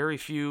very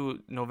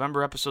few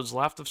November episodes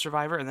left of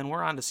Survivor, and then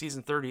we're on to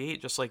season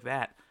 38 just like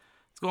that.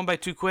 It's going by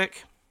too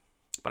quick,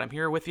 but I'm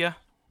here with you.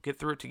 Get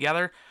through it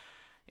together,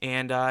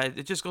 and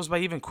it just goes by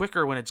even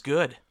quicker when it's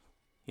good.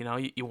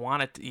 You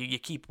want it. You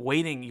keep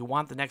waiting. You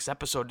want the next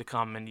episode to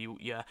come, and you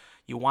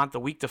want the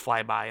week to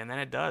fly by, and then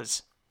it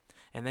does.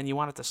 And then you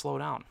want it to slow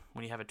down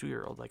when you have a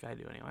 2-year-old like I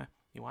do anyway.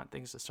 You want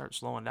things to start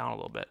slowing down a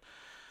little bit.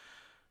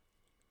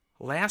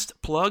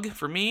 Last plug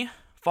for me,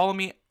 follow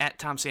me at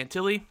Tom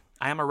Santilli.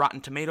 I am a Rotten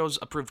Tomatoes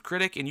approved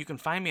critic, and you can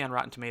find me on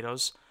Rotten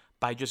Tomatoes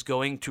by just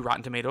going to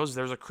Rotten Tomatoes.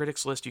 There's a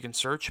critics list you can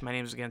search. My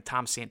name is, again,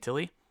 Tom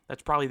Santilli.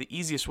 That's probably the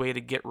easiest way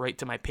to get right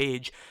to my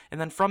page. And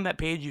then from that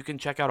page, you can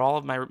check out all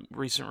of my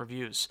recent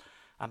reviews.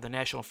 I'm the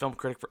National Film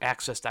Critic for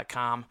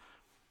Access.com.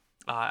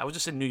 I was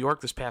just in New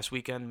York this past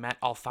weekend, met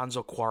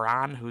Alfonso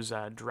Cuarón, who's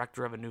a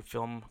director of a new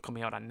film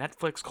coming out on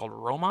Netflix called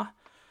Roma.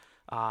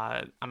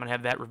 I'm going to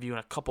have that review in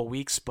a couple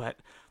weeks, but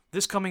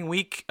this coming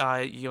week,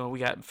 we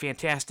got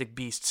Fantastic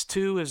Beasts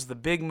 2 is the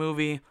big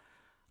movie.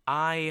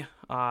 I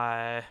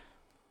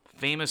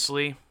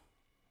famously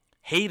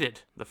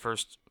hated the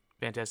first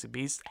Fantastic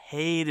Beasts.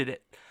 Hated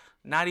it.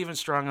 Not even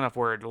strong enough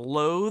word.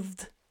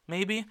 Loathed,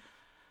 maybe.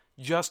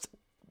 Just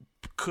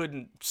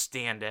couldn't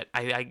stand it.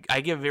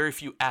 I give very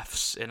few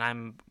Fs, and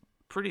I'm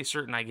pretty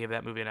certain I gave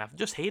that movie an F.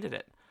 Just hated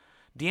it.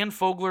 Dan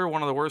Fogler,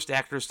 one of the worst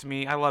actors to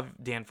me. I love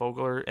Dan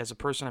Fogler as a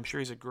person. I'm sure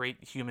he's a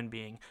great human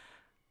being.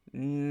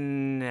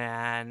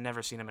 Nah,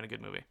 never seen him in a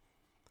good movie.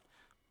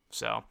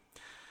 So,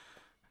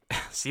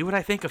 see what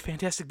I think of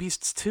Fantastic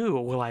Beasts 2.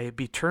 Will I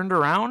be turned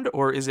around,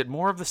 or is it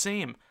more of the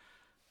same?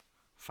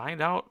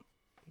 Find out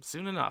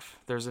soon enough.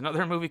 There's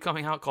another movie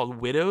coming out called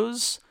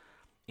Widows,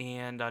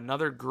 and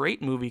another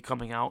great movie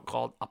coming out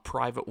called A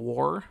Private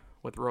War,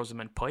 with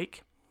Rosamund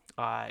Pike.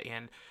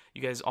 And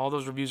you guys, all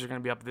those reviews are going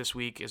to be up this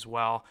week as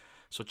well.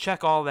 So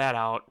check all that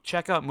out.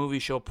 Check out Movie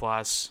Show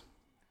Plus.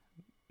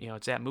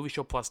 It's at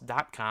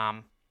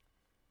movieshowplus.com.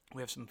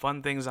 We have some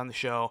fun things on the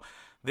show.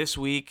 This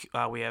week,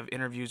 we have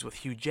interviews with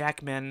Hugh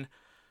Jackman,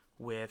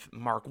 with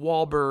Mark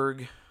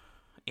Wahlberg,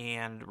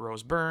 and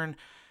Rose Byrne.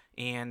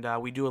 And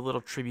we do a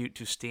little tribute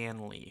to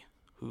Stan Lee,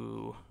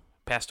 who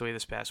passed away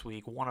this past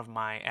week. One of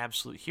my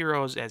absolute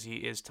heroes, as he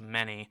is to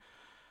many,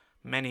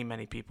 many,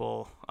 many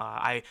people.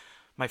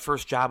 My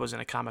first job was in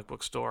a comic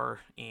book store,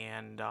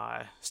 and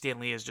Stan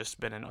Lee has just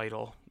been an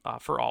idol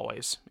for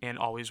always, and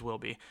always will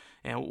be.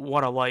 And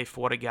what a life,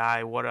 what a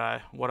guy, what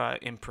a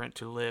imprint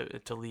to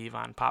leave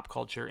on pop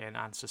culture and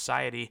on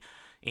society.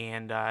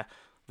 And the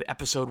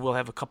episode will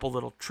have a couple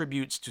little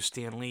tributes to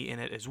Stan Lee in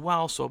it as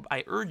well. So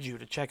I urge you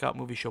to check out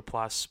Movie Show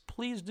Plus.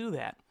 Please do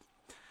that.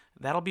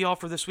 That'll be all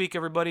for this week,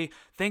 everybody.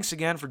 Thanks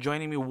again for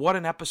joining me. What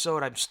an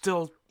episode! I'm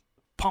still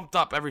pumped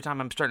up every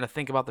time I'm starting to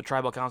think about the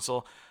Tribal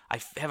Council.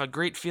 I have a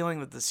great feeling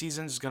that the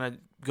season is going to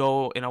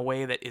go in a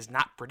way that is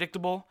not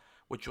predictable,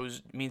 which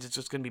means it's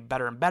just going to be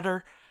better and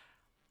better.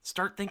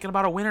 Start thinking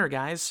about a winner,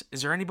 guys.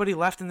 Is there anybody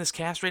left in this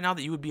cast right now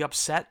that you would be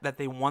upset that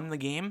they won the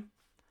game?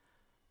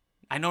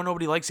 I know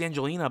nobody likes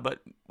Angelina, but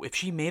if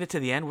she made it to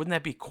the end, wouldn't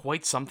that be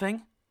quite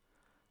something?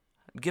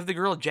 Give the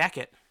girl a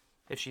jacket.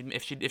 If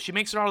she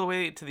makes it all the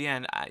way to the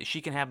end,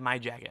 she can have my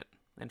jacket,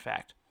 in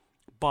fact.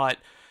 But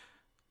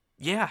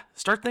yeah,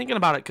 start thinking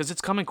about it because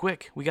it's coming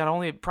quick. We got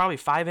only probably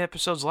 5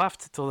 episodes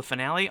left till the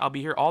finale. I'll be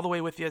here all the way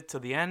with you to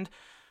the end.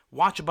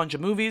 Watch a bunch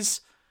of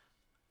movies.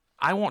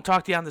 I won't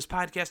talk to you on this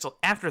podcast till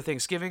after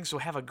Thanksgiving, so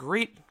have a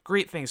great,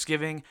 great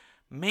Thanksgiving.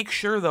 Make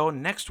sure, though,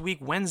 next week,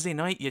 Wednesday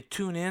night, you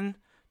tune in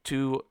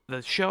to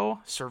the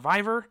show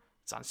Survivor.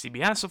 It's on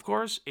CBS, of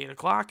course, 8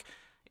 o'clock.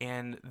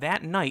 And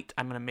that night,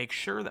 I'm going to make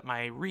sure that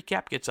my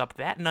recap gets up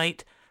that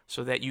night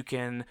so that you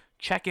can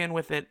check in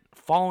with it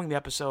following the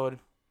episode.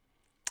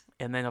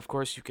 And then, of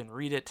course, you can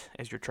read it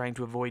as you're trying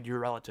to avoid your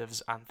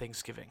relatives on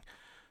Thanksgiving.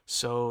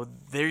 So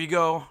there you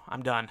go.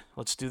 I'm done.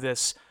 Let's do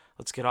this.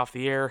 Let's get off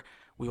the air.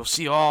 We will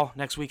see you all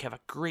next week. Have a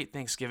great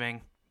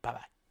Thanksgiving.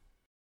 Bye-bye.